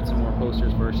hand out some more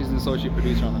posters for her. She's an associate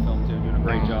producer on the film too, doing a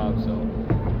great job. So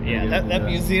yeah, that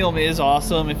museum is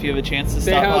awesome. If you have a chance to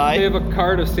stop by, they have a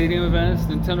card of stadium events,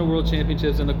 Nintendo World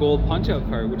Championships, and the gold Punch-Out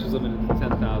card, which is limited to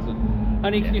 10,000.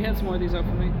 Honey, can you hand some more of these out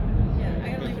for me? Yeah, I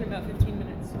gotta leave in about 15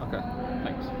 minutes. Okay,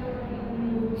 thanks.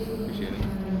 Appreciate it.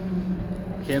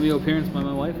 Cameo appearance by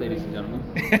my wife, ladies and gentlemen.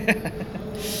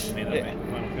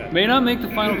 May not make the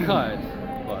final cut.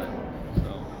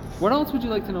 What else would you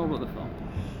like to know about the film?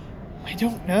 I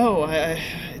don't know. I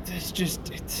just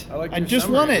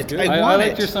want it. I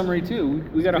liked your summary too.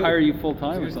 We got to hire you full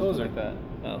time or something like that.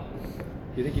 Oh. Do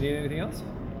you think you need anything else?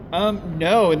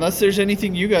 No, unless there's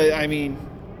anything you guys. I mean,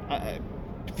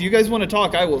 if you guys want to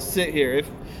talk, I will sit here.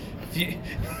 If you,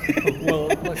 well,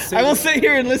 let's save I will sit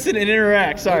here and listen and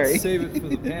interact. Sorry. Let's save it for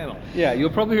the panel. Yeah, you'll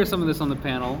probably hear some of this on the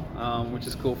panel, which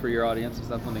is cool for your audience. It's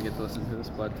not when they get to listen to this,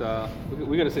 but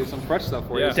we got to save some fresh stuff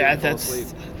for you.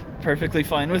 That's perfectly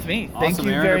fine with me. Awesome, Thank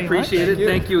you Aaron. very Appreciate much. it.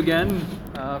 Thank you again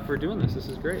for doing this. This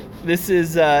is great. This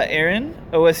is Aaron,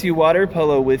 OSU Water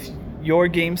Polo with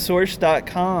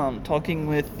YourGameSource.com, talking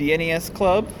with the NES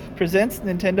Club presents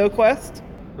Nintendo Quest.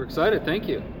 We're excited. Thank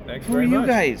you. Thanks Who are you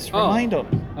guys? Remind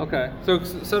them. Okay, so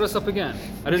set us up again.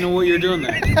 I didn't know what you were doing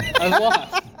there. I was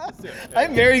lost.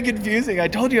 I'm very confusing. I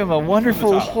told you I'm a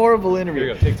wonderful, horrible interview. Here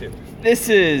you go. Take two. This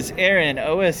is Aaron,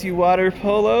 OSU Water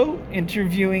Polo,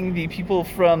 interviewing the people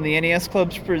from the NES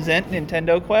Club to present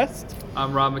Nintendo Quest.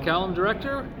 I'm Rob McCallum,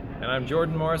 director. And I'm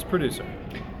Jordan Morris, producer.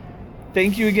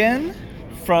 Thank you again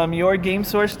from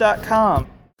YourGameSource.com.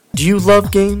 Do you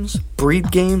love games,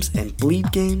 breathe games, and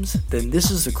bleed games? Then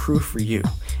this is the crew for you.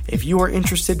 If you are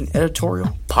interested in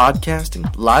editorial,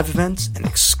 podcasting, live events, and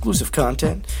exclusive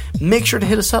content, make sure to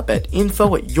hit us up at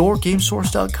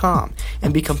info@yourgamesource.com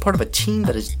and become part of a team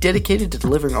that is dedicated to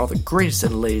delivering all the greatest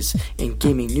and latest in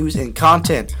gaming news and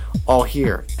content, all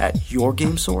here at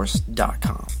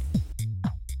yourgamesource.com.